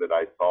scene that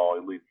I saw,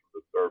 at least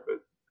from the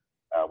surface,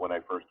 when I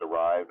first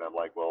arrived. I'm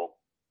like, well,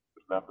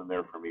 nothing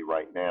there for me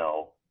right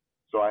now.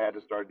 So I had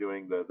to start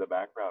doing the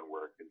background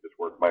work and just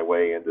work my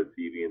way into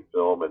TV and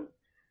film. And,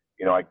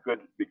 I could,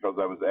 because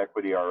I was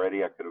equity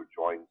already, I could have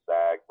joined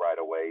SAG right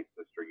away,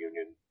 sister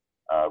union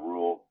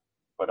rule.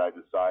 But I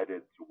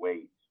decided to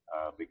wait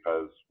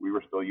because we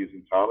were still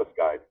using Thomas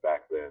guides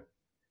back then.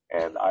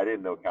 And I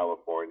didn't know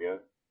California.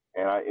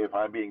 And if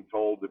I'm being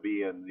told to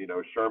be in,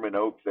 Sherman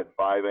Oaks at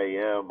 5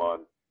 a.m.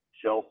 on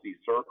Chelsea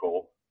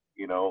Circle,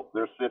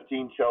 there's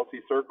 15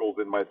 Chelsea circles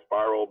in my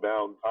spiral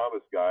bound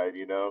Thomas guide,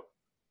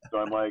 So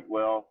I'm like,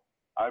 well,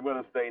 I'm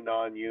going to stay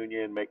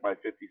non-union, make my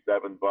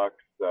 $57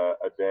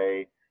 a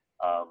day.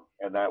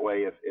 And that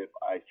way, if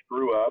I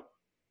screw up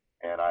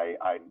and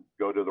I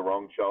go to the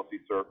wrong Chelsea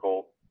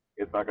circle,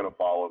 it's not going to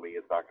follow me.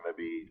 It's not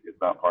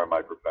part of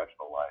my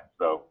professional life.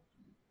 So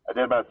I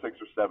did about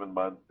 6 or 7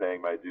 months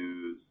paying my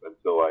dues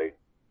until I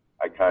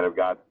kind of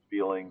got the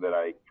feeling that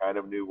I kind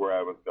of knew where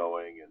I was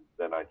going, and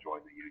then I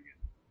joined the union.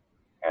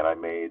 And I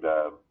made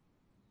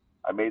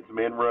some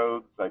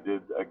inroads. I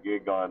did a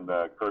gig on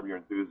Curb Your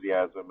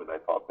Enthusiasm, and I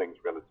thought things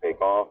were going to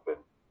take off. And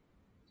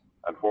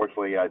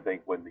unfortunately, I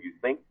think when you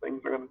think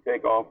things are going to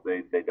take off,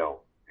 they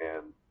don't.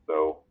 And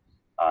so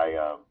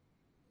I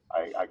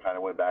kind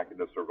of went back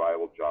into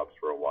survival jobs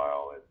for a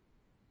while and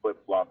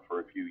flip-flopped for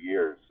a few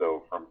years.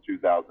 So from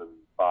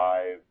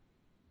 2005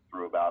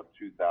 through about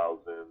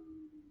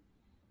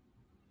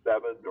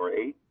 2007 or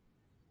 8,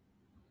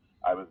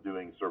 I was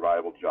doing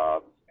survival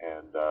jobs,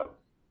 and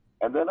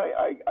then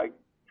I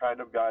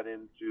kind of got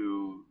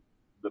into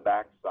the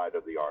backside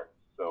of the arts.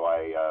 So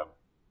I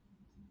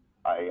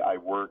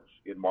worked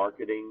in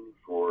marketing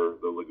for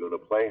the Laguna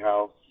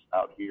Playhouse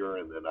out here,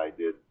 and then I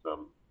did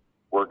some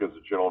work as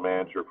a general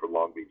manager for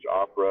Long Beach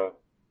Opera,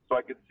 so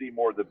I could see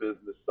more of the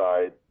business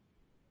side.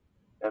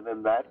 And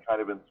then that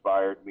kind of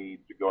inspired me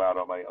to go out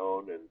on my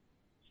own and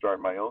start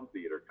my own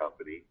theater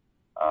company,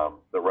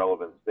 The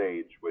Relevant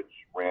Stage, which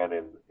ran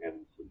in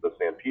the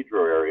San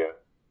Pedro area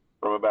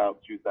from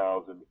about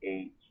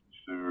 2008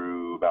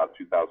 through about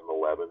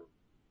 2011.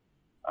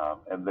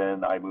 And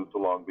then I moved to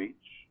Long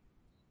Beach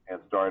and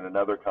started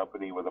another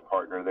company with a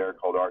partner there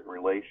called Art and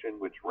Relation,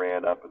 which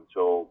ran up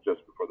until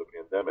just before the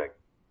pandemic.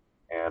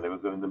 And it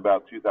was in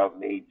about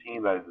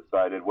 2018 that I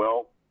decided,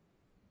 well,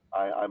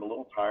 I'm a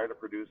little tired of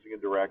producing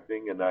and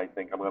directing, and I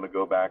think I'm going to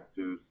go back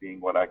to seeing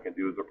what I can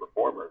do as a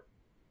performer.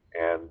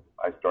 And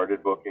I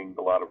started booking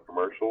a lot of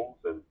commercials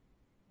and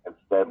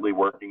steadily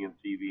working in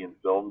TV and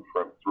film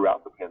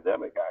throughout the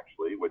pandemic,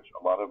 actually, which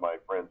a lot of my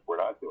friends were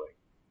not doing.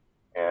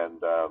 And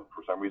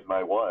for some reason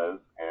I was.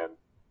 And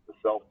the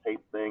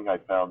self-tape thing I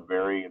found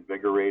very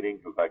invigorating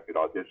because I could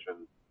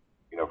audition,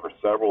 for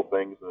several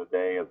things in a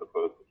day as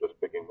opposed to just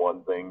picking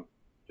one thing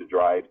to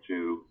drive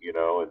to,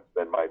 and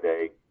spend my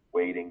day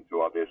waiting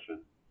to audition.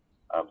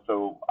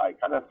 So I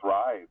kind of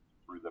thrived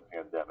through the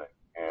pandemic,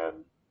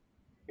 and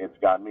it's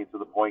gotten me to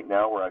the point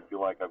now where I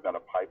feel like I've got a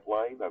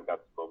pipeline, I've got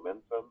some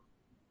momentum,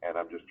 and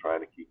I'm just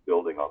trying to keep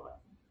building on that.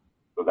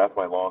 So that's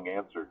my long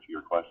answer to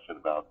your question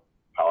about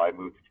how I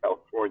moved to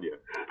California.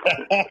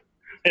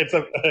 It's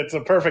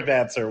a perfect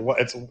answer.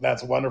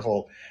 That's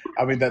wonderful.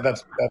 I mean,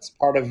 that's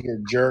part of your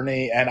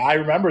journey. And I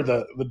remember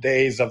the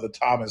days of the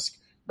Thomas.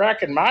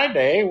 Back in my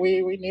day,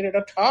 we needed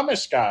a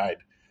Thomas guide.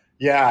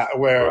 Yeah,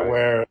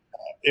 where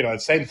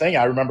same thing.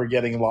 I remember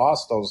getting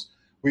lost.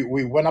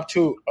 We went up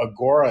to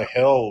Agora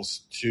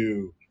Hills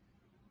to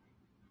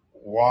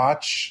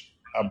watch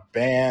a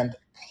band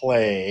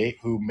play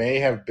who may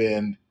have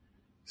been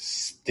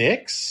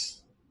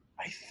Styx,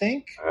 I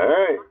think. All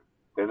right,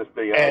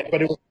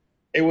 but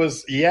it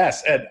was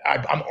yes, and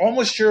I'm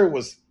almost sure it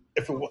was.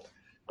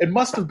 It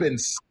must have been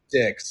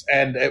Styx,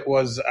 and it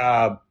was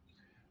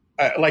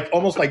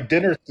almost like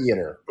dinner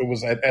theater. It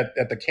was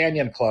at the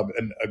Canyon Club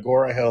in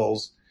Agora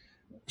Hills.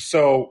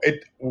 So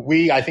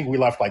I think we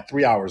left like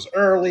 3 hours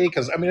early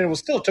because it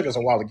still took us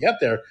a while to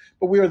get there,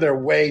 but we were there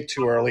way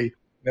too early.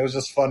 And it was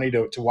just funny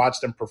to watch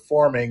them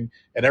performing,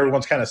 and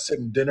everyone's kind of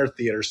sitting dinner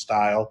theater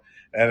style,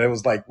 and it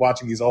was like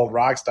watching these old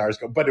rock stars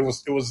go. But it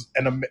was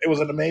an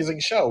amazing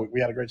show. We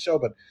had a great show,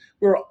 but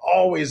we were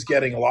always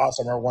getting lost.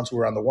 I remember once we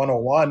were on the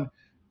 101,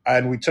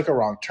 and we took a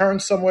wrong turn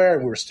somewhere,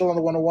 and we were still on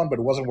the 101, but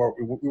it wasn't where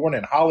we weren't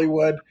in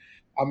Hollywood.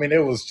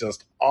 It was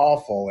just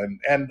awful,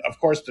 and of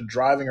course the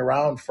driving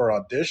around for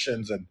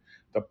auditions and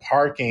the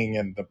parking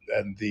and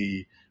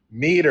the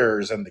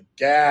meters and the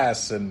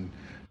gas and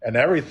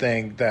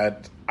everything.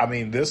 The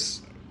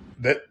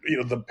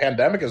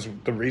pandemic is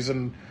the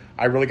reason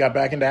I really got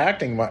back into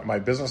acting. My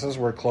businesses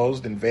were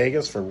closed in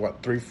Vegas for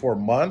 3-4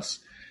 months,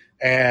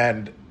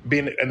 and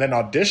then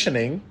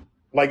auditioning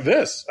like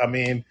this.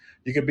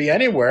 You could be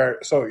anywhere.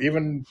 So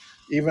even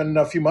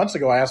a few months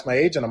ago, I asked my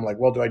agent, I'm like,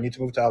 well, do I need to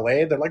move to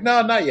LA? They're like,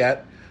 no, not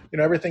yet.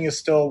 Everything is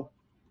still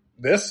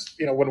this,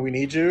 when we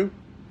need you,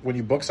 when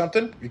you book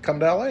something, you come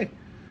to LA.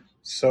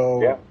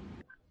 So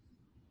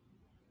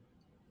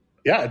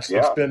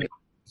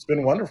it's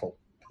been wonderful.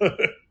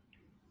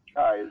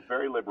 It's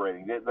very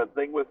liberating. The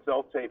thing with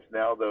self-tapes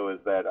now, though, is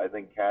that I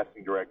think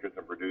casting directors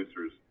and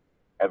producers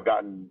have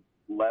gotten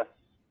less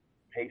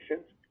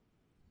patient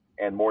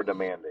and more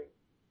demanding.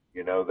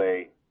 You know,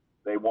 they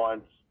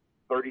want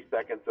 30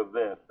 seconds of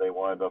this. They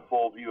want a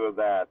full view of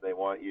that. They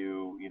want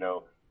you, you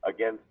know,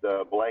 against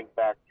a blank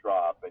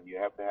backdrop, and you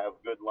have to have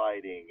good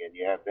lighting, and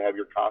you have to have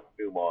your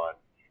costume on.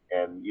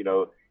 And, you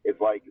know,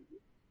 it's like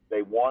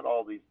they want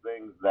all these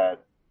things that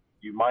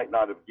you might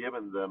not have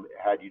given them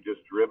had you just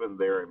driven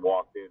there and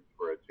walked in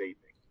for a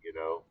taping, you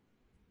know.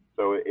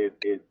 So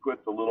it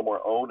puts a little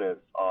more onus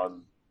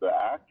on the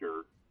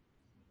actor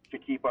to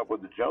keep up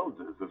with the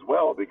Joneses as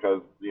well,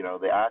 because, you know,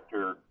 the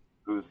actor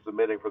who's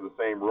submitting for the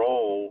same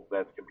role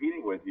that's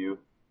competing with you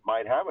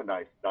might have a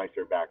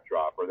nicer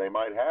backdrop, or they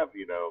might have,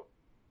 you know,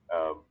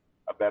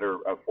 a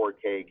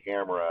 4K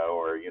camera,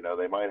 or, you know,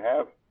 they might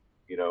have,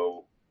 you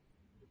know,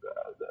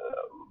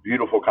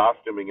 beautiful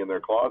costuming in their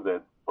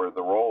closet for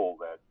the role,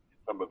 that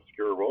some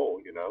obscure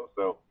role, you know.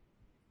 So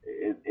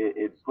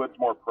it puts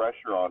more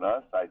pressure on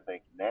us, I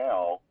think,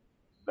 now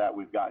that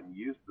we've gotten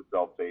used to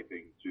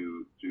self-taping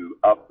to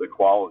up the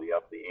quality,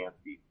 up the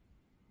ante.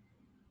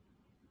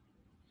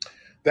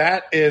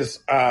 That is,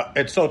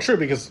 it's so true,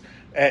 because,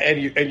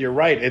 and you're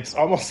right. It's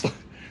almost,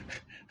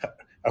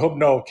 I hope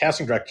no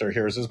casting director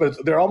hears this,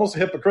 but they're almost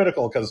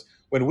hypocritical, because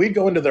when we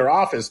go into their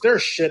office,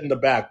 there's shit in the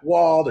back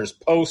wall, there's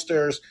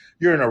posters,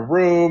 you're in a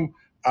room,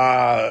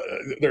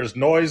 there's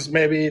noise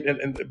maybe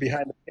in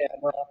behind the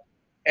camera,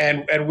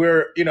 and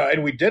we're, you know,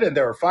 and we did it,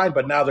 they were fine,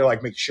 but now they're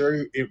like, make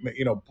sure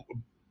you know,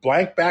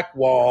 blank back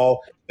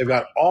wall. They've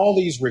got all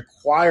these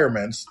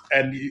requirements,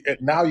 and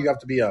now you have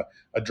to be a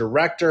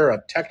director,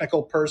 a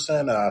technical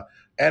person, a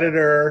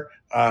editor,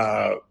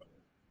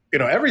 you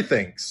know,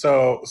 everything.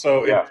 So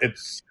yeah.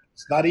 It's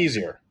not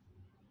easier.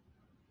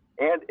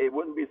 And it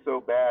wouldn't be so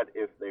bad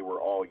if they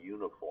were all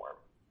uniform,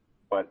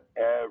 but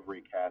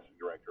every casting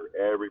director,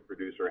 every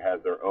producer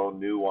has their own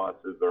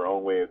nuances, their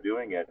own way of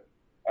doing it,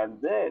 and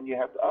then you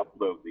have to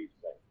upload these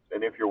things.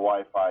 And if your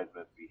Wi-Fi is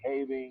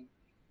misbehaving,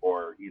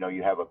 or, you know,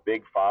 you have a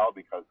big file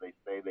because they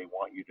say they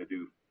want you to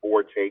do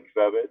 4 takes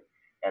of it,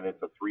 and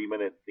it's a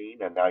 3-minute scene,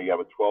 and now you have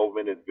a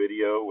 12-minute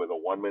video with a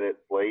 1-minute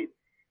slate.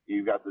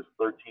 You've got this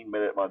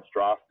 13-minute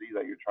monstrosity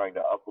that you're trying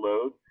to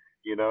upload.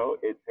 You know,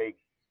 it takes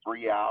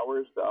 3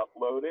 hours to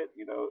upload it.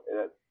 You know,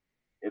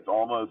 it's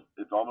almost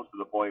to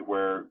the point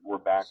where we're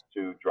back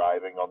to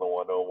driving on the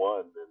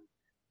 101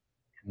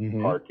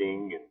 and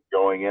parking and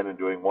going in and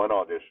doing 1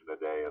 audition a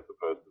day as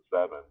opposed to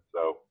 7.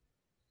 So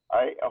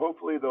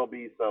hopefully there'll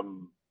be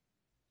some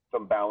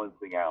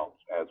balancing out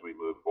as we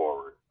move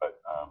forward. But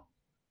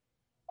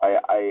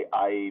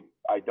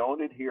I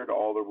don't adhere to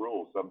all the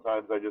rules.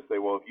 Sometimes I just say,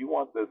 well, if you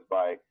want this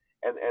by,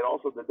 and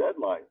also the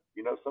deadline,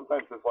 you know,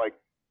 sometimes it's like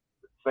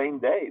same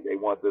day they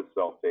want this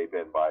self-tape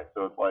in by.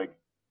 So it's like,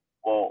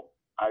 well,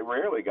 I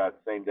rarely got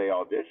same day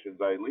auditions.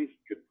 I at least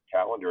could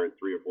calendar it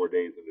 3 or 4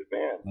 days in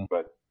advance.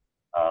 But,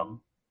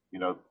 you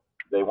know,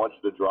 they want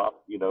you to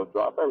drop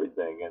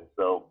everything. And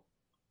so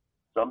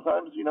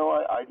sometimes, you know,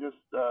 I just,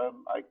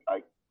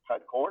 I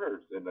cut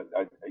corners, and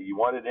you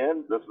want it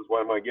in, this is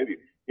what I'm going to give you.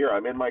 Here,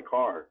 I'm in my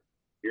car.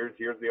 Here's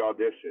the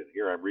audition.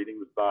 Here, I'm reading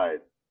the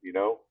sides, you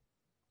know.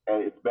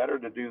 And it's better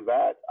to do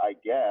that, I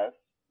guess,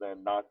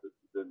 than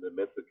to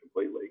miss it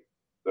completely.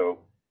 So,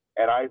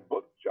 and I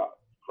booked jobs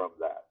from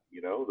that,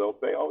 you know. They'll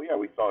say, oh, yeah,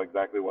 we saw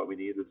exactly what we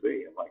needed to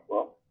see. I'm like,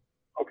 well,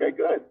 okay,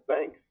 good,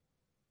 thanks.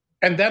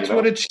 And that's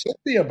what it should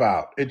be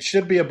about. It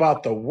should be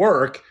about the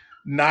work,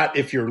 not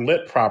if you're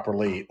lit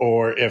properly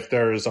or if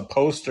there's a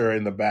poster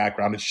in the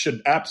background. It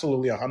should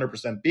absolutely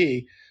 100%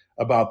 be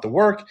about the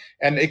work.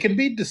 And it can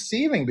be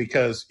deceiving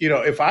because, you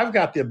know, if I've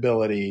got the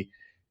ability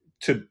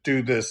to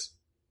do this,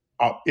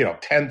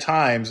 10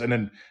 times and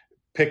then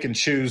pick and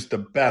choose the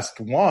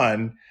best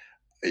one,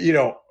 you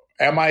know,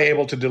 am I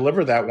able to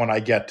deliver that when I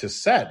get to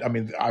set? I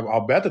mean,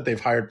 I'll bet that they've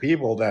hired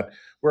people that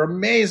were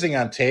amazing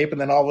on tape,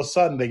 and then all of a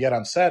sudden they get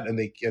on set and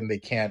they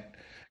can't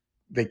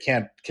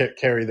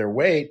carry their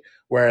weight.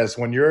 Whereas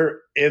when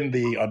you're in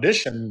the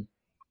audition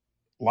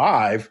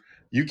live,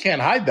 you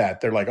can't hide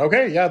that. They're like,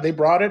 okay, yeah, they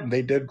brought it and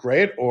they did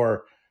great.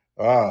 Or,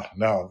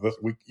 no,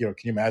 can you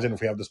imagine if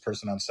we have this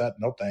person on set?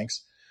 No,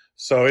 thanks.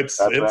 So it's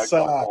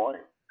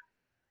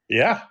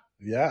yeah.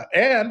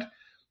 And,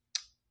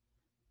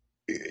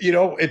 you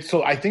know,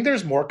 so I think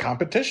there's more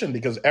competition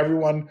because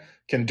everyone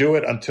can do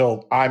it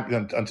until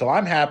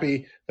I'm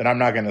happy, then I'm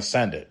not going to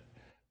send it,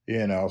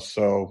 you know,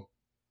 so.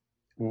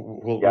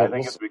 I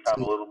think it's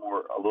become a little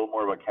more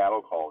of a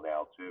cattle call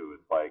now too.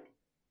 It's like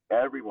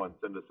everyone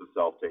send us a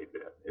self-tape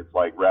in. It's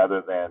like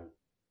rather than,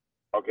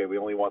 okay, we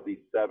only want these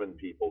 7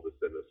 people to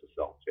send us a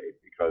self-tape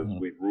because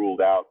we've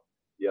ruled out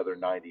the other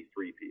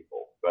 93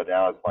 people. But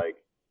now it's like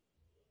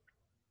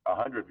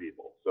 100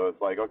 people. So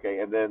it's like, okay,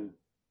 and then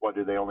what,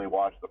 do they only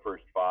watch the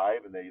first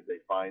 5 and they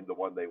find the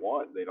one they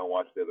want and they don't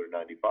watch the other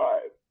 95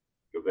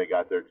 because they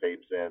got their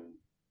tapes in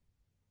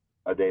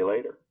a day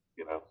later,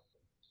 you know?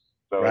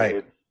 So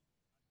right.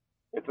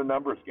 It's a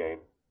numbers game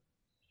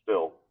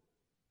still.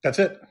 That's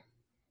it.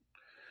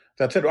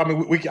 I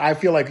mean, I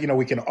feel like, you know,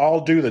 we can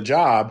all do the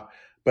job,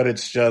 but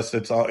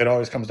it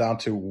always comes down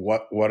to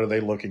what are they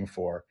looking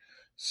for?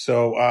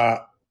 So,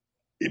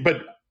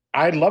 but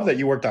I love that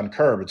you worked on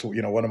Curb. It's,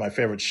 you know, one of my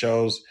favorite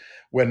shows.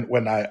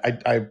 when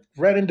I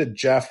read into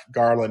Jeff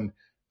Garlin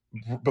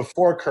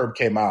before Curb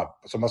came out.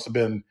 So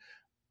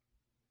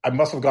I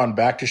must have gone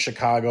back to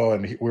Chicago,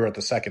 and we were at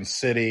the Second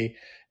City,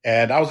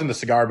 and I was in the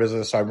cigar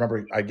business. So I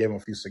remember I gave him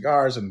a few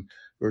cigars, and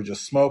we were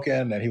just smoking,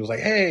 and he was like,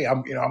 "Hey,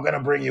 I'm going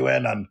to bring you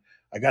in on,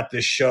 I got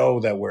this show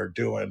that we're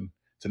doing.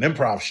 It's an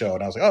improv show."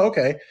 And I was like, "Oh,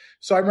 okay."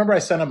 So I remember I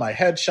sent him my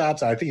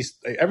headshots. I think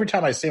every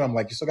time I see him, I'm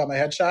like, "You still got my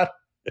headshot?"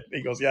 And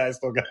he goes, "Yeah, I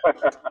still got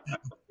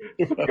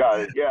it."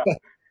 Got it. Yeah.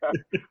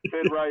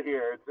 It's right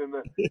here. It's in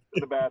the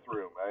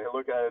bathroom. I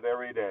look at it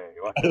every day.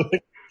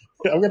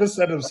 I'm going to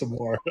send him some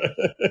more.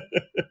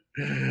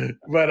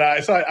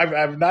 But so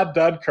I've not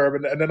done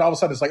Curb, and then all of a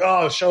sudden it's like,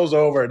 oh, the show's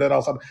over. And then all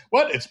of a sudden,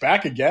 what? It's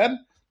back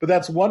again? But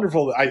that's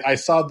wonderful. I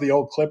saw the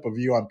old clip of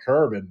you on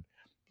Curb, and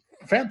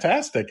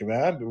fantastic,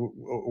 man.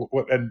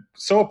 And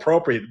so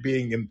appropriate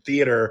being in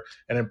theater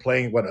and in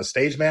playing, a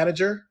stage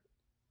manager?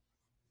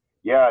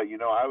 Yeah,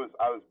 I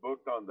was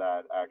booked on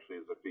that actually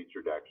as a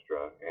featured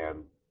extra,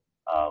 and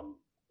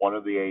one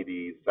of the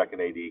ADs,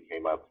 second AD,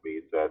 came up to me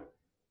and said,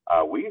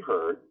 "We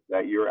heard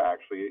that you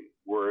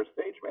were a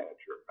stage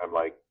manager." I'm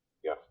like,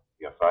 "Yes,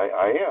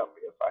 I am.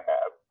 Yes, I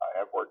have. I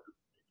have worked as a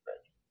stage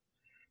manager."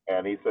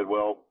 And he said,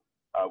 "Well,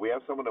 we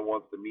have someone that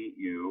wants to meet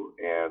you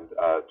and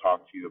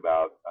talk to you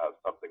about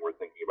something we're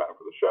thinking about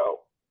for the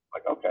show."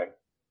 I'm like, okay.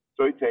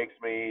 So he takes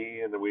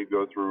me, and then we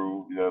go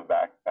through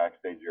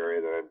backstage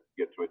area. Then I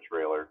get to a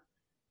trailer,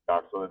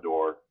 knocks on the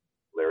door.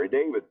 Larry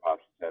David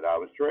pops his head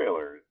out of his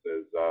trailer and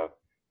says,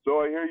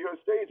 "So I hear you're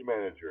a stage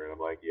manager." And I'm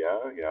like,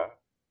 yeah.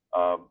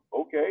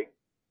 Okay.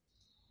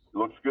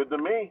 Looks good to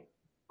me.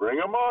 Bring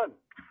him on.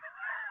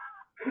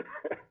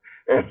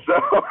 And so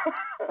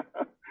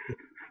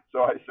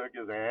I shook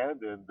his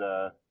hand, and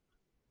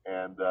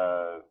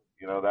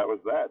that was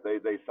that.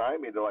 They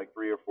signed me to like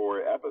 3 or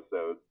 4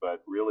 episodes,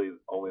 but really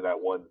only that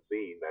one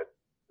scene that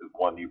is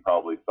one you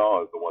probably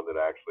saw is the one that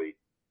actually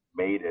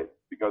made it.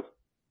 Because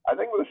I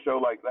think with a show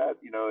like that,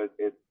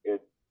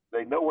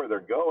 they know where they're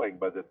going,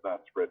 but it's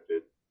not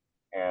scripted.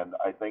 And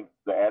I think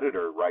the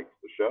editor writes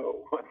the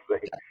show once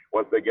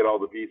they get all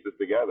the pieces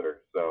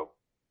together. So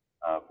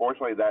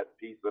fortunately, that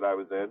piece that I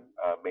was in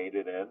made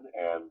it in,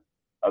 and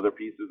other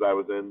pieces I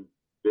was in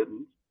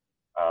didn't.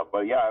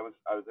 But yeah, I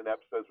was in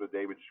episodes with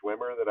David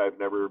Schwimmer that I've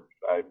never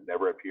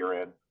appear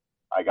in.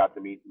 I got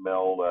to meet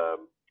Mel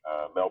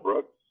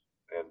Brooks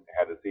and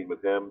had a scene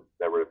with him.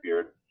 Never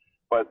appeared.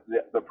 But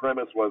the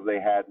premise was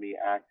they had me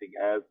acting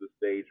as the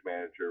stage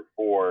manager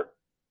for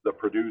the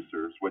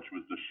producers, which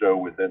was the show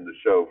within the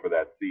show for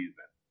that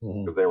season,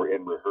 because they were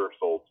in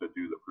rehearsal to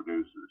do the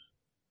producers.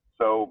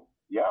 So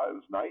yeah, it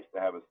was nice to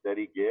have a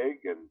steady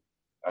gig, and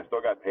I still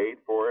got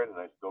paid for it, and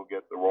I still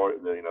get the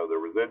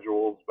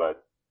residuals,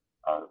 but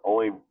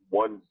only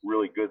one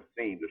really good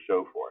scene to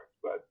show for it.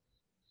 But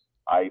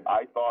I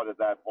thought at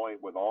that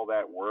point, with all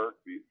that work,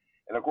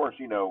 and of course,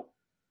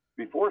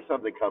 before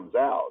something comes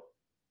out,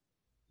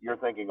 you're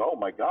thinking, oh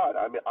my God,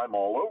 I'm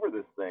all over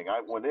this thing.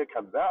 When it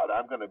comes out,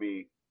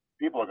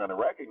 people are going to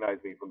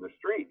recognize me from the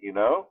street, and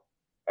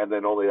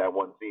then only that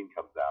one scene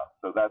comes out.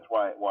 So that's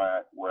why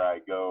I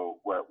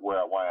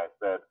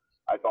said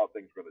I thought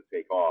things were going to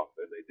take off,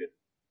 and they didn't,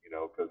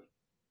 because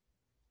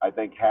I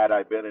think had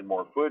I been in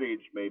more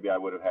footage, maybe I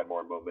would have had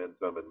more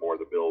momentum and more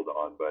to build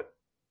on. But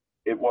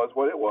it was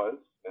what it was,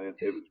 and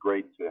it was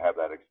great to have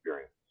that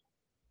experience.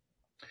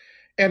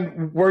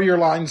 And were your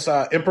lines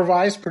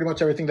improvised? Pretty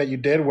much everything that you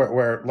did,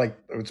 where like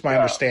it's my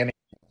understanding.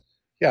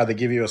 Yeah, they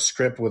give you a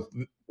script with,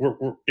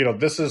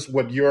 this is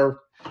what your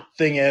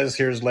thing is.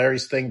 Here's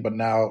Larry's thing, but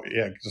now,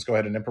 just go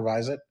ahead and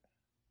improvise it.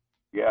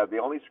 Yeah, the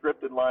only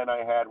scripted line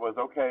I had was,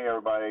 "Okay,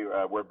 everybody,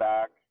 we're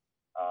back.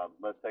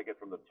 Let's take it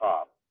from the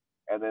top."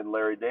 And then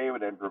Larry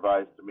David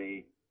improvised to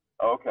me,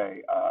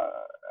 "Okay,"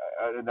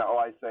 and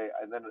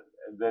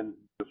then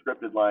the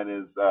scripted line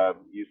is,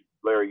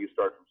 "Larry, you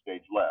start from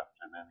stage left,"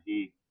 and then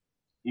he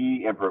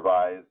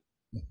improvised,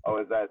 "Oh,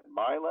 is that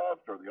my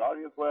left or the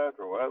audience left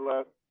or what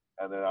left?"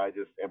 And then I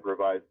just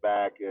improvised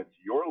back, "It's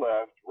your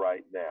left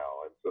right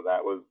now." And so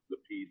that was the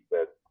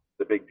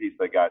big piece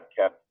that got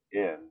kept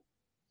in,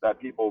 that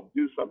people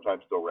do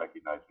sometimes still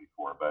recognize me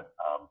for. But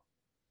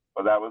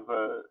that was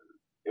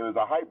it was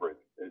a hybrid.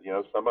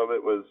 Some of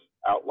it was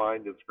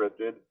outlined and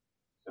scripted,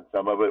 and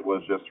some of it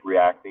was just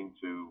reacting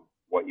to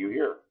what you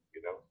hear,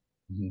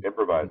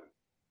 improvising.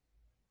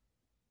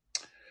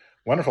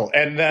 Wonderful.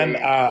 And then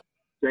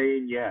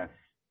saying yes.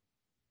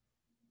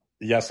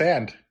 Yes,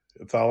 and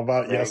it's all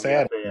about yes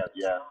and.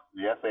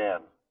 Yes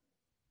and.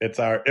 It's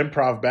our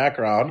improv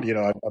background.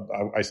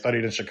 I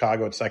studied in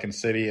Chicago at Second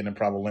City and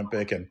Improv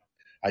Olympic, and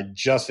I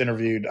just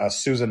interviewed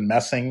Susan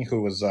Messing,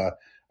 who is an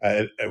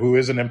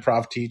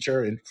improv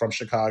teacher from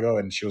Chicago,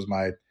 and she was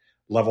my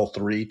level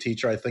 3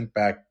 teacher, I think,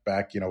 back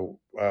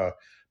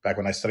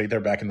when I studied there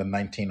back in the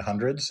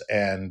 1900s,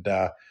 and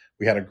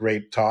we had a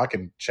great talk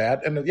and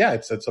chat. And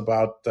it's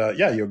about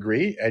you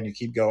agree and you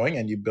keep going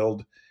and you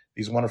build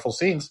these wonderful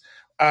scenes.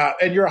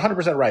 And you're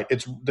 100% right.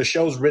 It's the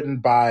show's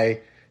written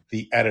by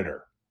the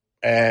editor.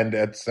 And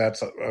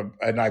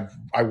and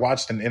I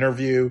watched an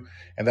interview,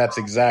 and that's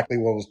exactly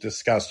what was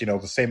discussed. The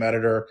same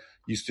editor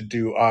used to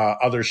do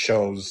other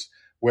shows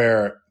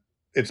where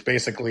it's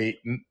basically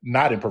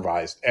not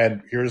improvised.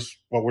 And here's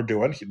what we're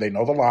doing. They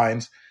know the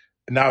lines.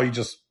 And now you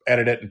just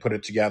edit it and put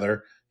it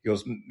together. He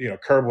goes,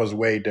 Curb was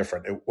way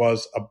different. It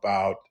was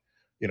about,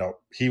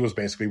 he was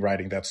basically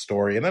writing that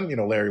story. And then,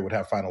 Larry would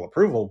have final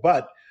approval,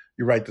 but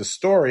you write the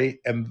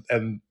story. And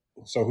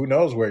so who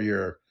knows where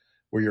your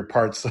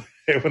parts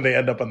when they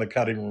end up on the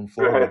cutting room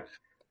floor.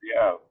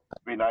 Yeah,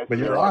 it'd be nice but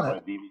to you're have on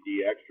a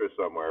DVD extra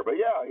somewhere. But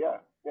yeah,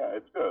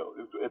 it's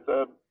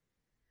good.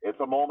 It's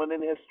a moment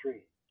in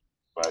history.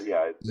 But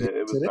yeah,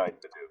 it was nice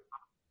to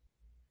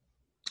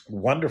do.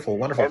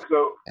 Wonderful. And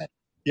so,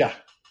 yeah.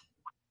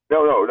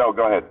 No,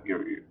 go ahead.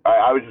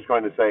 I was just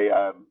going to say,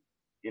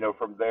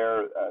 from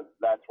there,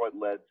 that's what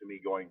led to me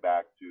going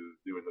back to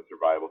doing the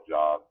survival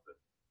jobs.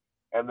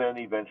 And then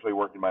eventually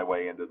working my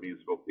way into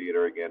musical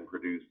theater again,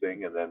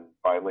 producing, and then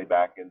finally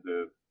back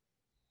into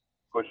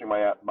pushing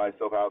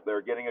myself out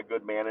there, getting a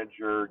good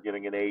manager,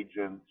 getting an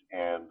agent,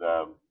 and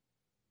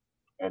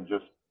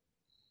just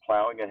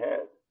plowing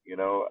ahead.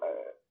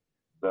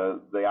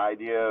 The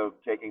idea of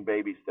taking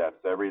baby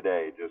steps every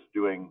day, just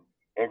doing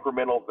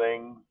incremental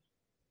things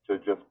to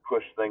just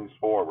push things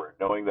forward,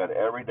 knowing that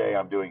every day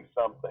I'm doing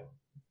something,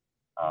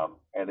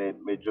 and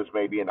it just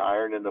may be an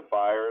iron in the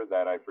fire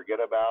that I forget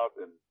about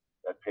and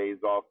that pays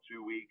off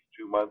 2 weeks,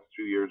 2 months,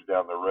 2 years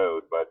down the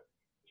road, but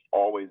just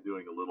always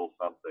doing a little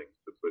something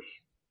to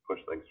push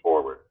things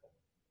forward.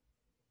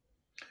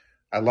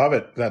 I love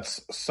it.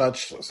 That's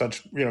such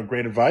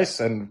great advice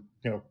and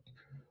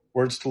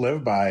words to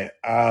live by.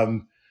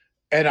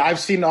 And I've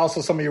seen also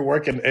some of your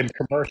work in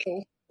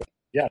commercials.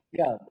 Yeah.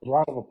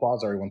 Round of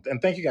applause, everyone.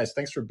 And thank you guys.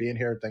 Thanks for being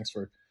here. Thanks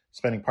for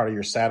spending part of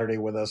your Saturday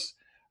with us.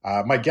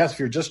 My guest, if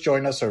you're just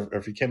joining us or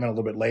if you came in a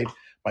little bit late,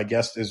 my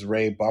guest is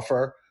Ray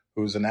Buffer,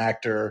 who's an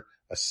actor,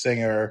 a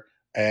singer,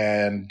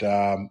 and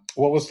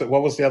what was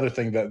the other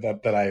thing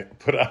that I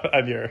put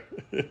on your?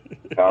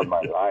 Found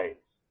my light.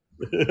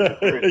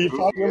 You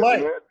found your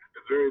light.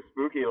 It's very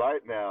spooky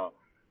light now.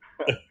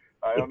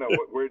 I don't know.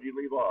 Where did you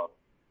leave off?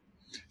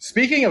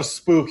 Speaking of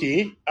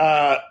spooky,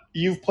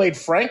 you've played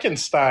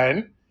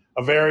Frankenstein,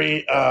 a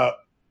very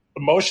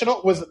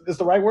emotional. Is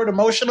the right word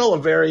emotional? A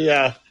very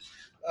yeah.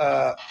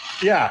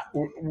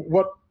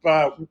 What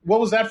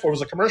was that for? It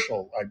was a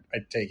commercial, I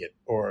take it,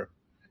 or.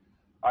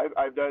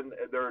 I've done.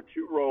 There are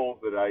 2 roles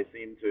that I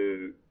seem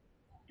to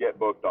get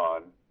booked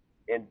on,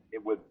 and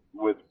with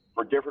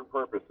for different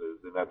purposes,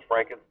 and that's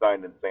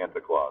Frankenstein and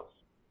Santa Claus.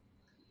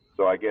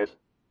 So I get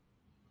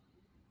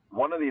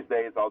one of these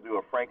days I'll do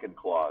a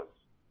Franken-Claus.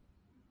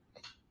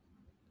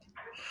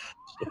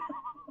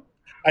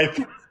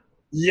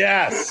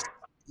 Yes,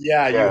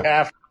 yeah, you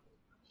have.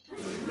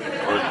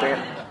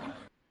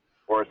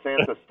 Or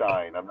Santa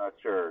Stein. I'm not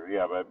sure.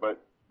 Yeah,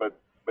 but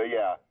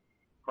yeah.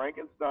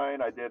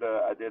 Frankenstein, I did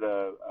a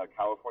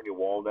California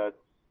Walnuts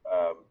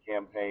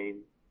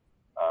campaign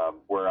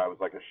where I was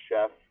like a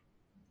chef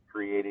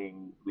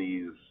creating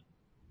these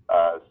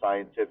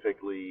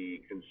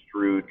scientifically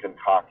construed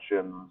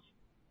concoctions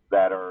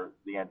that are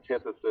the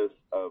antithesis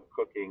of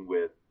cooking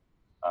with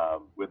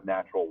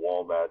natural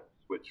walnuts,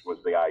 which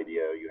was the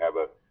idea. You have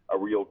a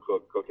real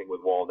cook cooking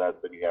with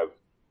walnuts, and you have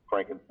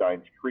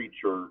Frankenstein's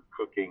creature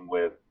cooking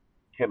with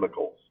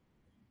chemicals.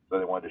 So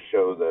they wanted to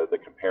show the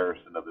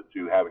comparison of the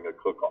two, having a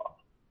cook-off.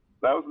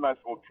 That was a nice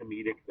little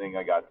comedic thing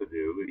I got to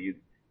do.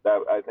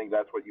 I think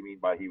that's what you mean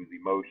by he was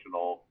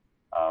emotional.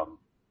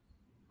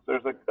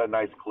 There's a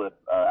nice clip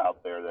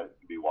out there that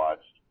can be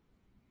watched.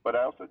 But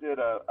I also did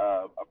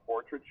a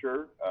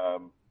portraiture,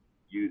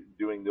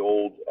 doing the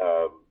old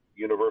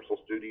Universal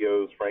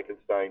Studios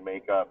Frankenstein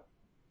makeup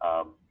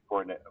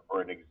for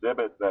an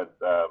exhibit that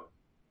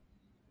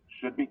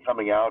should be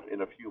coming out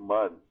in a few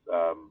months.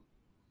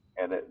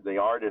 And the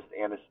artist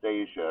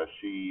Anastasia,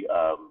 she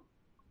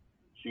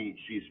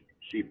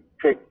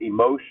picked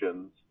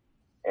emotions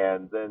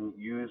and then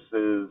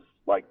uses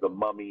like the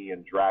Mummy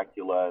and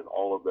Dracula and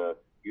all of the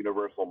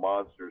Universal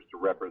monsters to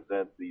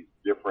represent these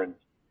different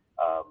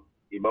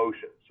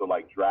emotions. So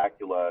like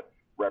Dracula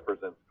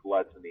represents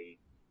gluttony,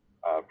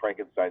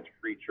 Frankenstein's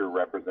creature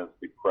represents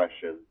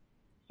depression.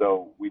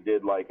 So we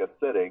did like a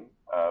sitting,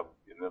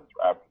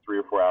 after 3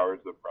 or 4 hours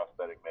of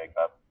prosthetic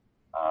makeup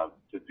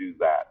to do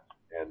that.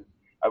 And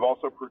I've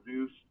also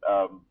produced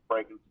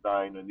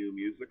Frankenstein, a new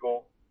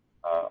musical,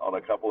 on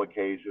a couple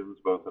occasions,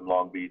 both in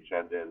Long Beach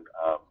and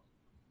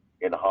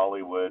in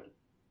Hollywood.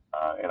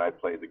 And I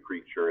played the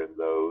creature in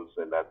those,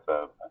 and that's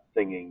a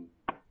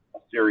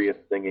serious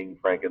singing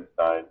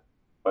Frankenstein,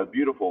 but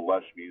beautiful,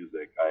 lush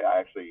music. I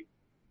actually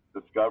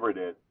discovered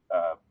it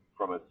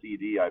from a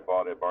CD I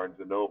bought at Barnes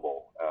 &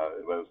 Noble.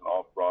 It was an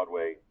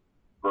off-Broadway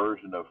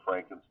version of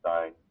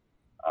Frankenstein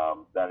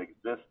that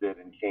existed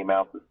and came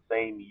out the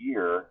same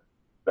year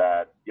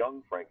that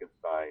Young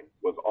Frankenstein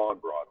was on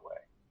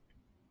Broadway.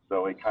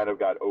 So it kind of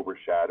got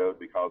overshadowed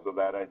because of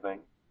that, I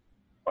think.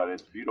 But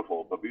it's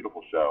beautiful. It's a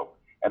beautiful show.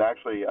 And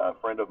actually, a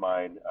friend of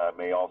mine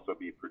may also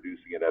be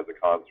producing it as a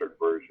concert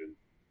version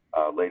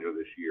later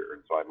this year,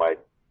 and so I might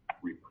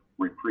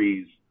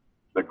reprise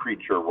the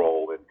creature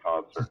role in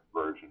concert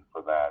version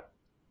for that.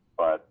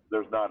 But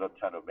there's not a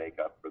ton of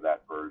makeup for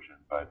that version.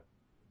 But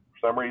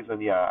for some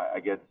reason, yeah, I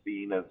get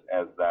seen as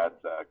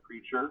that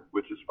creature,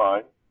 which is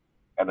fine.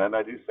 And then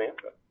I do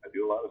Santa. I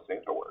do a lot of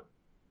Santa work.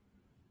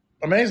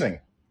 Amazing.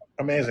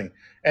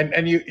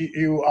 And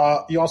you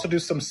also do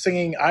some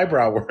singing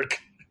eyebrow work.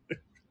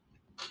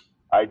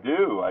 I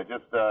do. I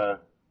just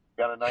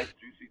got a nice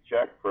juicy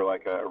check for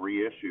like a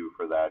reissue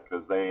for that,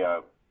 because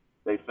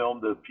they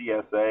filmed the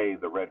PSA,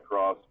 the Red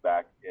Cross,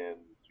 back in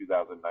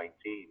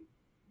 2019,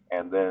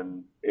 and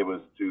then it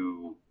was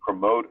to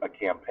promote a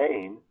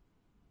campaign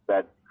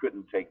that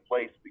couldn't take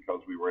place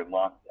because we were in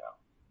lockdown.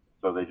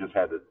 So they just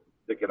had to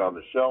stick it on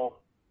the shelf,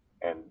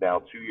 and now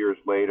 2 years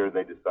later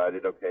they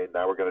decided, okay,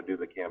 now we're going to do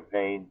the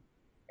campaign,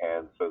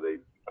 and so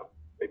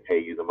they pay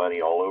you the money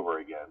all over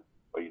again,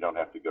 but you don't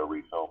have to go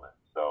refilm it.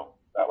 So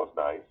that was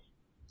nice.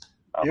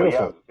 But yeah,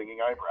 I was singing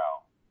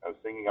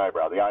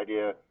eyebrow. The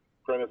idea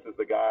premise is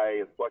the guy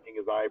is plucking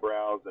his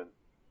eyebrows, and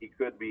he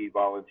could be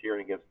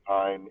volunteering his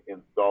time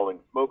installing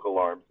smoke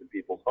alarms in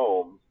people's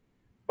homes,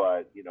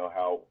 but you know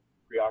how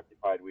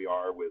preoccupied we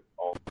are with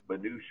all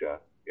minutia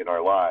in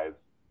our lives,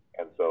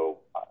 and so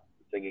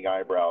singing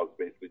eyebrows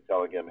basically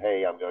telling him,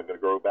 hey, I'm going to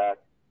grow back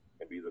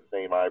and be the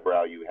same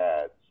eyebrow you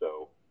had.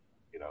 So,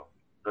 you know,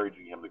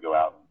 encouraging him to go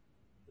out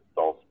and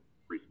install some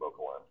free smoke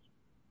alarms.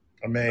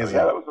 Amazing.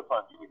 Yeah, that was a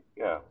fun thing.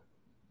 Yeah.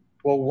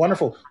 Well,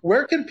 wonderful.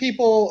 Where can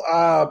people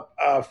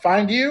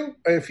find you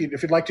if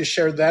you'd like to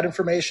share that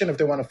information, if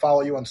they want to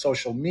follow you on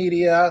social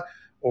media?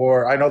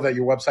 Or I know that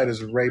your website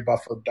is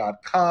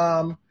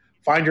raybuffer.com.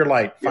 Find your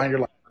light. Yeah. Find your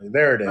light.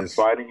 There it is. I'm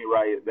finding you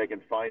right. They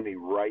can find me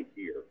right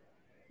here.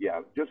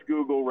 Yeah, just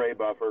Google Ray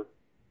Buffer.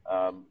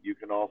 You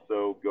can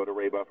also go to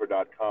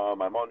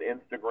raybuffer.com. I'm on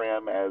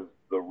Instagram as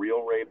The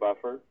Real Ray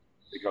Buffer,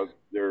 because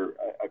there are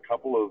a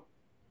couple of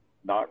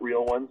not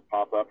real ones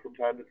pop up from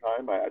time to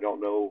time. I don't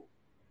know.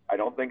 I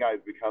don't think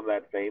I've become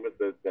that famous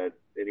that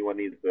anyone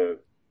needs to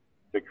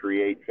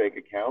create fake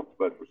accounts,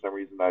 but for some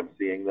reason I'm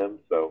seeing them.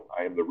 So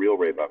I am The Real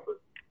Ray Buffer.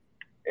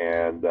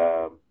 And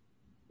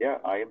yeah,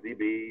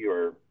 IMDb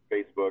or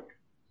Facebook,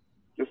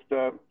 just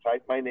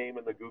type my name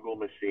in the Google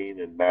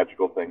machine and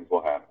magical things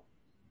will happen.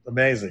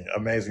 Amazing.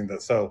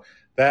 So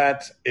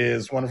that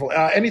is wonderful.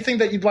 Anything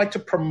that you'd like to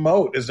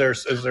promote? Is there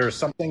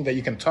something that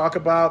you can talk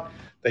about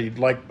that you'd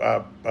like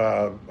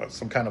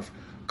some kind of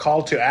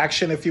call to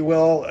action, if you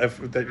will,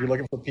 that you're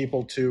looking for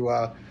people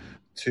to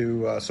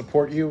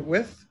support you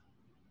with?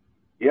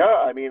 Yeah,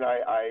 I mean,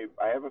 I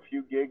have a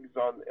few gigs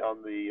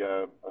on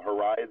the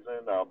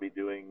horizon. I'll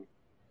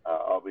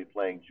be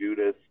playing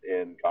Judas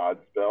in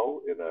Godspell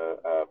in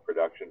a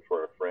production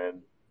for a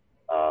friend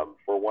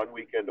for one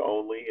weekend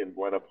only in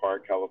Buena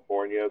Park,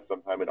 California,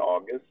 sometime in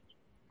August.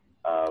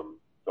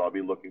 So I'll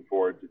be looking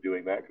forward to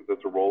doing that, because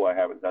it's a role I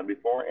haven't done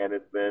before, and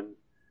it's been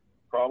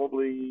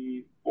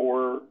probably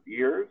 4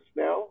 years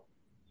now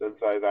since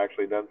I've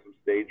actually done some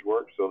stage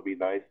work, so it'll be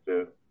nice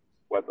to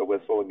wet the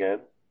whistle again.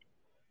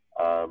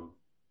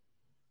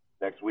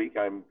 Next week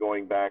I'm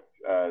going back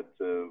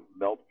to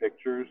Melt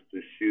Pictures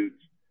to shoot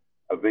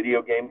a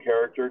video game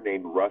character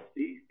named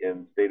Rusty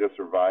in State of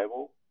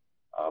Survival.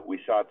 We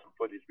shot some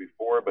footage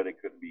before, but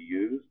it couldn't be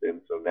used,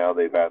 and so now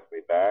they've asked me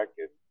back,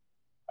 and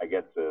I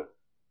get to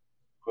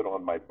put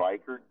on my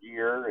biker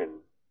gear and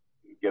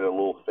get a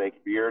little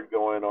fake beard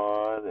going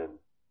on and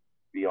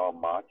be all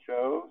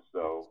macho,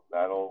 so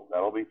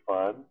that'll be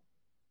fun.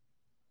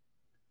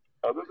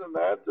 Other than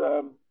that,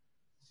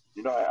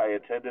 I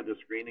attended a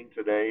screening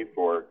today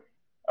for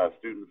a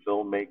student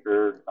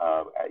filmmaker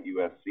at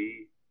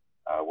USC,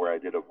 where I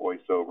did a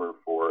voiceover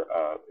for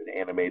an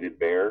animated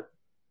bear,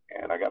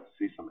 and I got to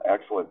see some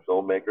excellent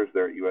filmmakers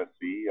there at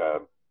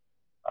USC.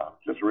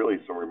 Just really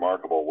some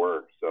remarkable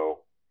work. So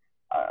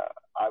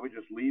I would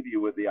just leave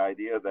you with the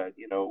idea that,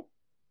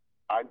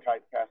 I'm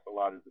typecast a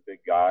lot as a big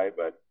guy,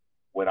 but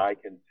when I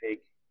can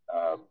take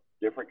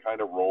different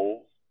kind of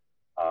roles,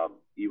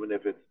 even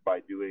if it's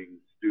by doing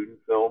student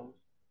films,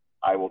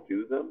 I will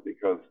do them,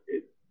 because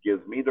it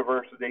gives me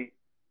diversity.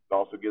 It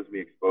also gives me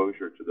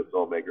exposure to the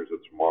filmmakers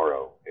of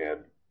tomorrow. And,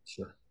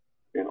 sure.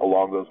 And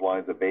along those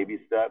lines of baby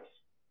steps,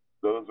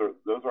 those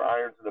are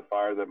irons in the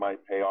fire that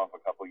might pay off a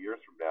couple years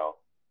from now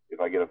if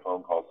I get a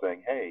phone call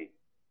saying, hey,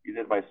 you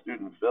did my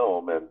student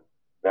film, and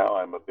now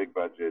I'm a big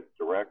budget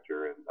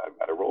director, and I've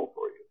got a role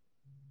for you.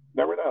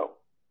 Never know.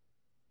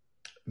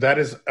 That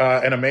is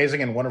an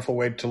amazing and wonderful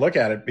way to look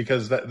at it,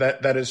 because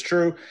that is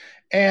true,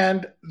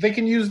 and they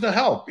can use the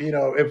help.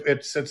 If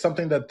it's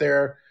something that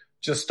they're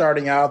just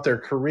starting out their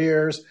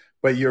careers,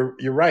 but you're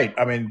right.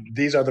 I mean,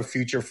 these are the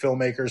future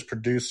filmmakers,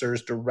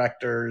 producers,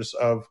 directors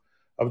of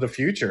the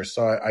future.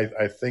 So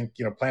I think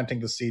planting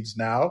the seeds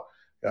now,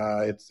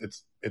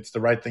 it's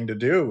the right thing to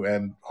do,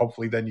 and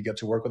hopefully then you get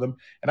to work with them.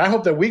 And I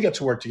hope that we get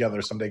to work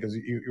together someday, because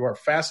you are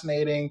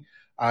fascinating.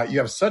 You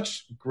have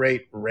such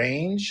great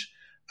range.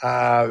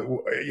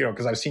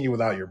 Because I've seen you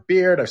without your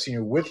beard, I've seen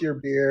you with your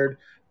beard.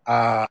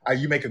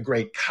 You make a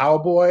great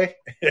cowboy.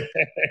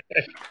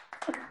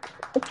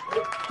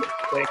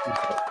 Thank you.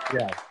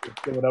 Yeah,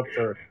 let's give it up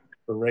for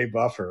Ray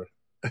Buffer.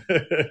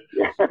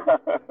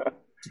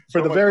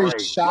 For So the much very rain.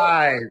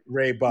 shy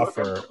Ray Look,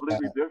 Buffer. I'm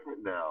completely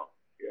different now.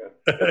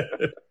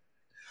 Yeah.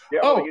 Yeah,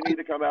 Oh, well, you need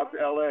to come out to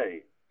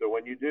L.A. So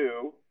when you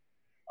do,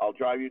 I'll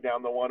drive you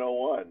down the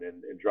 101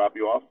 and drop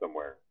you off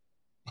somewhere.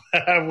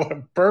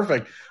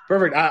 Perfect.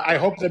 I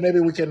hope that maybe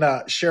we can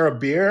share a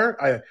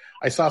beer.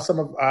 I saw some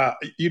of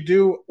you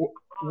do.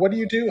 What do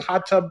you do?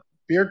 Hot tub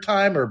beer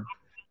time or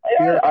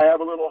beer? I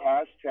have a little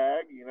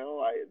hashtag.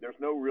 There's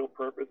no real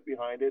purpose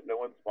behind it. No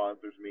one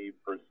sponsors me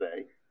per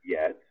se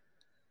yet,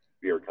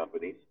 beer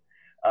companies.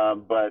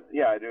 But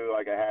yeah, I do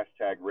like a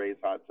hashtag raise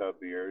hot tub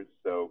beers.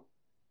 So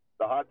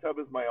the hot tub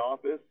is my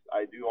office.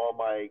 I do all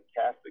my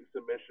casting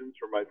submissions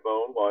from my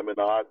phone while I'm in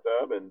the hot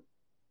tub, and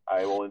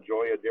I will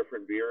enjoy a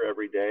different beer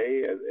every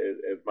day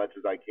as much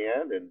as I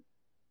can, and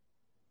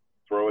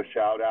throw a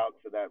shout out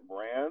to that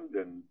brand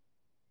and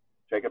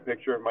take a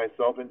picture of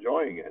myself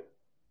enjoying it.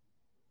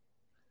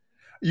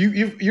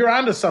 You're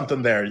onto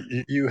something there.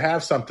 You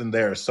have something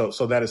there. So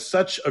that is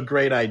such a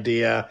great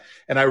idea,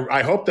 and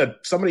I hope that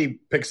somebody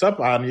picks up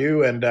on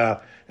you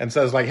and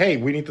says like, hey,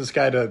 we need this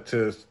guy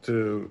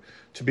to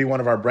be one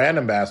of our brand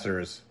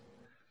ambassadors.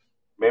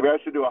 Maybe I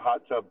should do a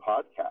hot tub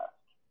podcast.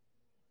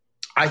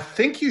 I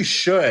think you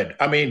should.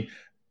 I mean,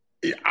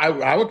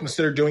 I would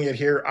consider doing it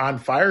here on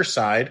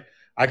Fireside.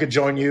 I could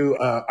join you.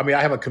 I mean,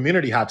 I have a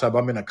community hot tub.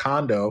 I'm in a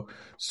condo,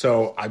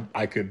 so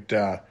I could.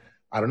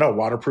 I don't know,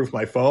 waterproof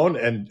my phone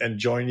and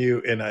join you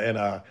in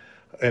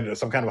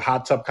some kind of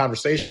hot tub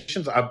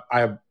conversations.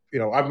 I'm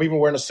even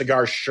wearing a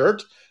cigar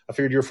shirt. I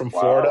figured you're from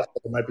Florida.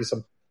 So there might be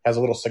has a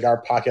little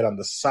cigar pocket on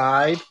the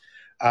side.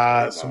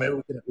 So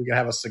maybe we can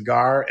have a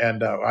cigar,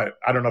 and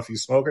I don't know if you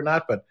smoke or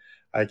not, but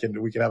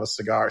we can have a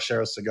cigar,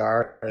 share a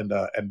cigar and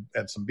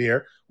some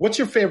beer. What's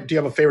your favorite? Do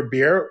you have a favorite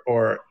beer,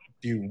 or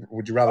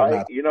would you rather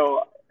not?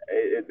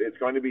 It's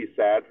going to be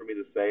sad for me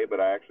to say, but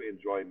I actually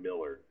enjoy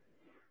Miller.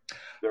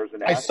 There's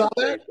an I saw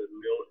that.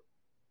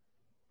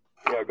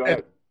 Yeah, go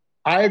ahead.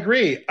 I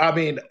agree. I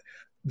mean,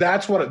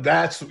 that's what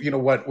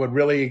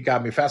really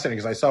got me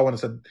fascinated, because I saw when it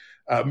said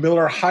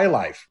Miller High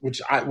Life,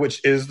 which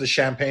is the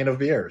champagne of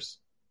beers.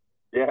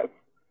 Yes,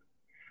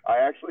 I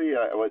actually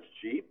it was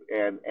cheap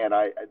and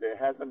it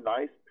has a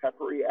nice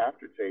peppery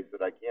aftertaste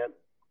that I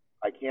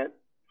can't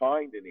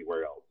find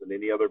anywhere else in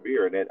any other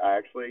beer. And I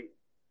actually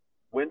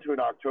went to an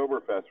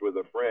Oktoberfest with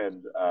a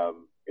friend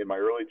in my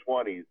early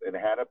 20s and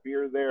had a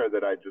beer there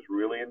that I just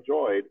really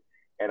enjoyed,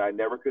 and I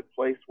never could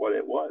place what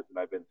it was. And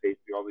I've been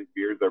tasting all these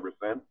beers ever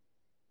since.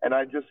 And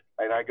I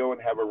go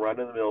and have a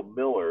run-of-the-mill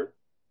Miller,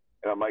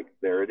 and I'm like,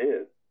 there it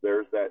is.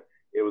 There's that.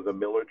 It was a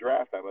Miller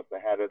draft I must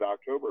have had at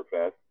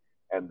Oktoberfest,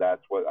 and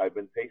that's what I've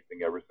been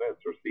tasting ever since,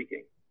 or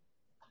seeking.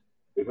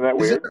 Isn't that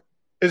weird?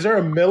 Is there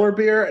a Miller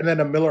beer and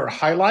then a Miller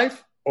High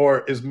Life,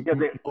 or is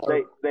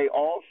they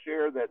all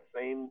share that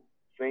same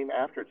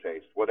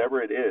aftertaste,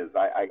 whatever it is.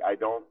 I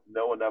don't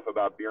know enough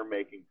about beer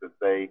making to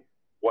say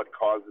what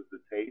causes the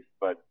taste,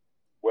 but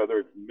whether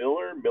it's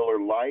Miller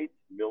Lite,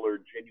 Miller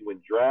Genuine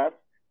Draft,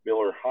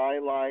 Miller High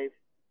Life,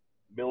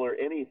 Miller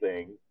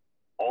anything,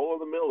 all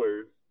of the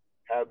Millers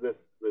have this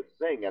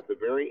thing at the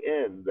very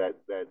end that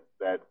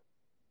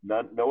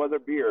no other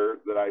beer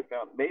that I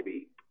found.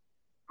 Maybe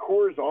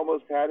Coors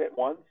almost had it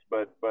once,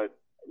 but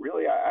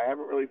really I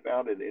haven't really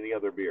found it in any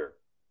other beer.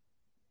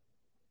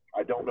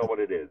 I don't know what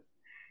it is.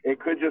 It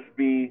could just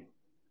be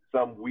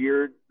some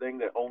weird thing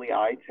that only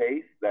I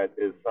taste, that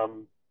is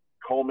some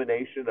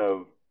culmination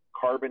of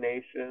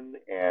carbonation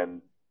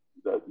and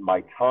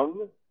my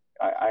tongue.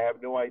 I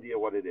have no idea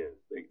what it is.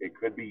 It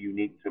could be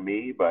unique to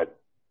me, but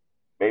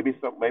maybe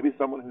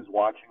someone who's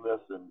watching this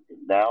and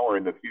now or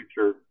in the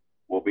future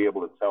will be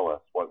able to tell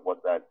us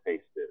what that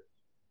taste is.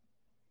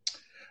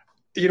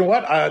 You know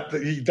what?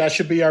 That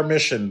should be our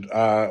mission.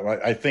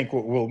 I think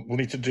we'll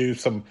need to do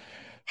some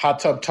hot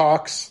tub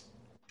talks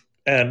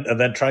and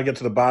then try to get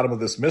to the bottom of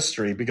this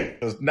mystery,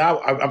 because now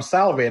I'm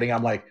salivating.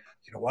 I'm like,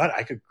 you know what?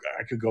 I could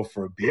go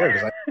for a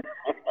beer.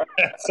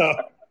 So.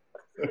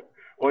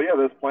 Well, yeah,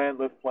 let's plan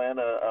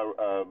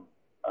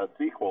a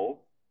sequel,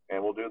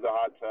 and we'll do the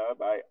hot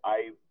tub.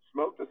 I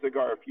smoked a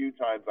cigar a few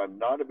times. I'm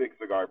not a big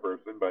cigar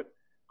person, but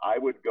I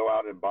would go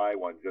out and buy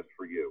one just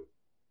for you.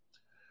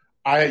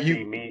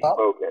 See me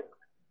smoke it.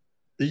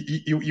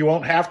 You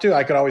won't have to.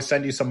 I could always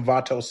send you some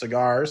Vato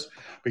cigars,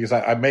 because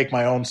I make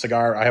my own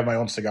cigar. I have my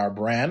own cigar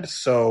brand,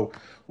 so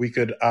we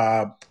could.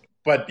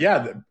 But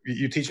yeah,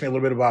 you teach me a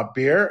little bit about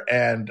beer,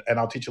 and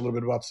I'll teach you a little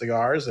bit about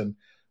cigars, and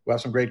we'll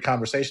have some great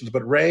conversations.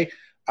 But Ray,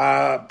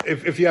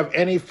 if you have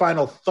any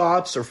final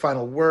thoughts or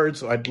final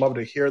words, I'd love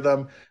to hear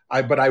them.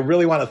 But I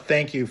really want to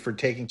thank you for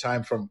taking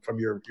time from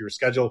your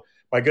schedule.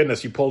 My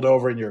goodness, you pulled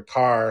over in your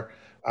car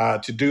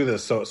to do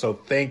this. So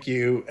thank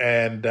you.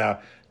 And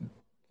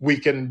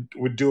we'd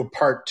do a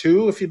part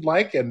 2 if you'd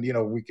like, and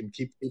we can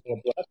keep people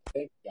abreast.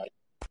 Thank you guys.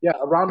 Yeah,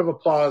 a round of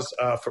applause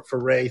for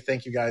Ray.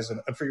 Thank you guys,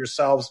 and for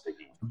yourselves for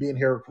being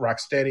here.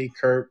 Rocksteady,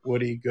 Kurt,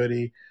 Woody,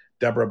 Goody,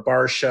 Deborah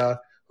Barsha,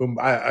 whom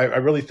I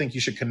really think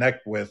you should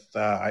connect with.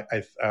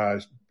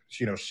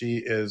 She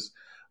is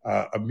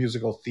a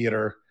musical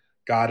theater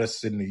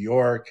goddess in New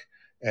York,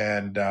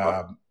 and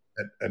I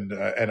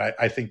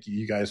think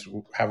you guys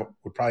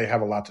would probably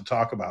have a lot to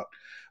talk about.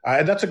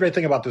 And that's a great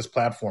thing about this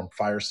platform,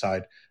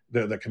 Fireside.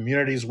 The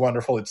community is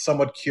wonderful. It's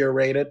somewhat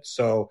curated,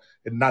 so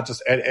it's not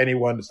just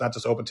anyone. It's not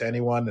just open to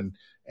anyone.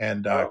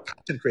 And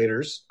content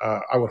creators,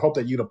 I would hope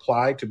that you'd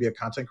apply to be a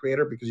content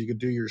creator, because you could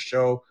do your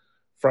show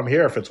from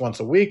here if it's once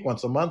a week,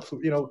 once a month,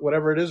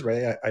 whatever it is,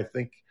 Ray. I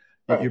think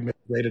you've made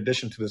a great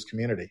addition to this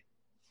community.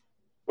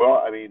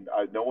 Well, I mean,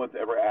 no one's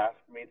ever asked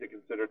me to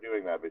consider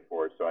doing that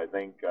before, so I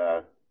think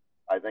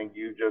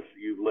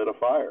you've lit a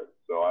fire.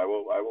 So I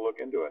will look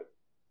into it.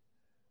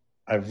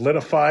 I've lit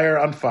a fire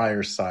on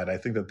Fireside. I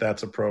think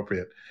that's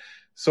appropriate.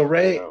 So,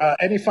 Ray,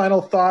 any final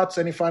thoughts,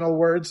 any final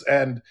words?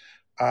 And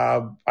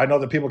I know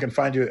that people can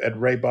find you at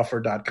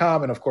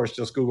raybuffer.com. And, of course,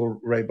 just Google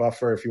Ray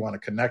Buffer if you want to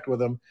connect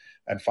with him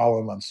and follow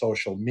him on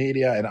social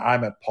media. And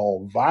I'm at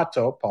Paul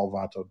Vatto,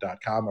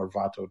 paulvatto.com or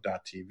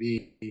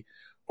vatto.tv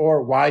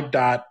or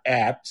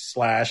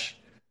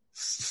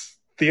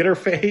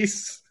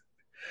y.at/theaterface,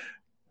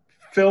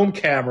 film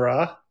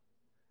camera,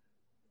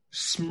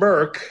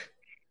 smirk,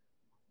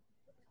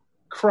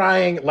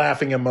 crying,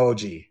 laughing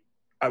emoji,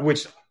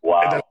 which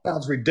that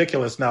sounds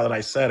ridiculous now that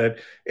I said it.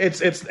 It's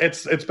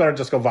better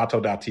just go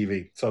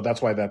vatto.tv. So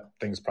that's why that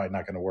thing's probably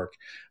not going to work.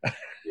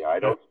 Yeah, I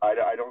don't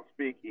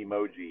speak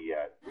emoji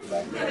yet.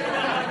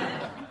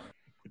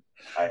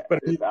 But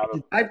if you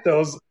type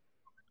those,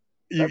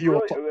 it's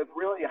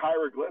really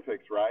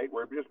hieroglyphics, right?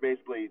 We're just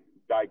basically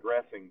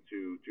digressing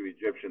to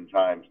Egyptian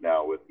times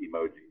now with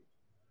emojis.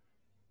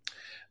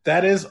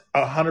 That is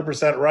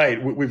 100% right.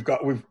 We've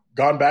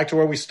gone back to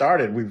where we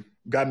started. We've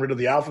gotten rid of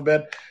the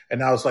alphabet,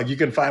 and now it's like you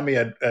can find me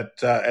at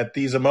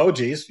these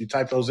emojis. You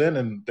type those in,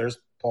 and there's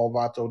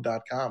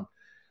paulvatto.com.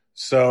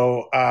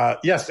 So,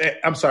 yes,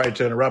 I'm sorry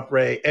to interrupt,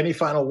 Ray. Any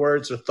final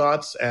words or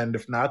thoughts? And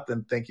if not,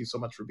 then thank you so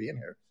much for being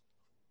here.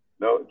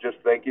 No, just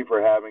thank you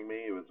for having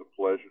me. It was a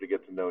pleasure to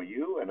get to know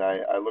you, and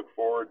I look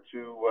forward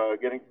to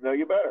getting to know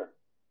you better.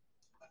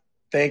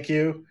 Thank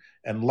you.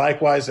 And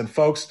likewise, and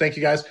folks, thank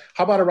you guys.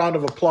 How about a round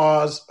of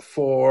applause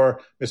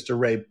for Mr.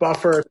 Ray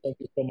Buffer? Thank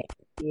you so much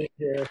for being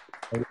here.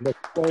 And we look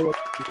forward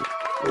to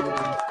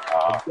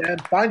again.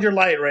 Find your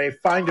light, Ray.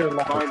 Find your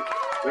light.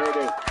 There it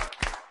is.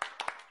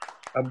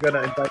 I'm going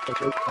to invite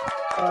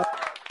the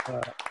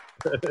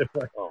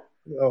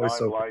I'm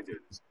so blinded.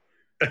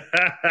 You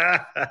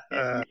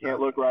can't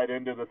look right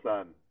into the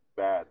sun.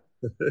 Bad.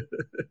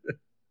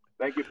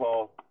 Thank you,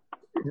 Paul.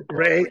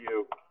 Ray,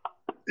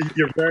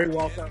 you're very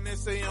welcome.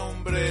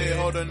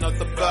 Holding up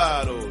the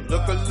bottle.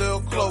 Look a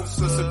little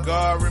closer,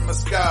 cigar and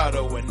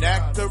Moscato. An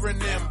actor in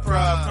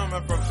improv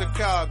coming from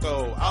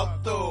Chicago.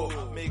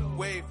 Outdoor, make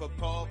way for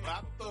Paul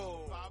Vatto.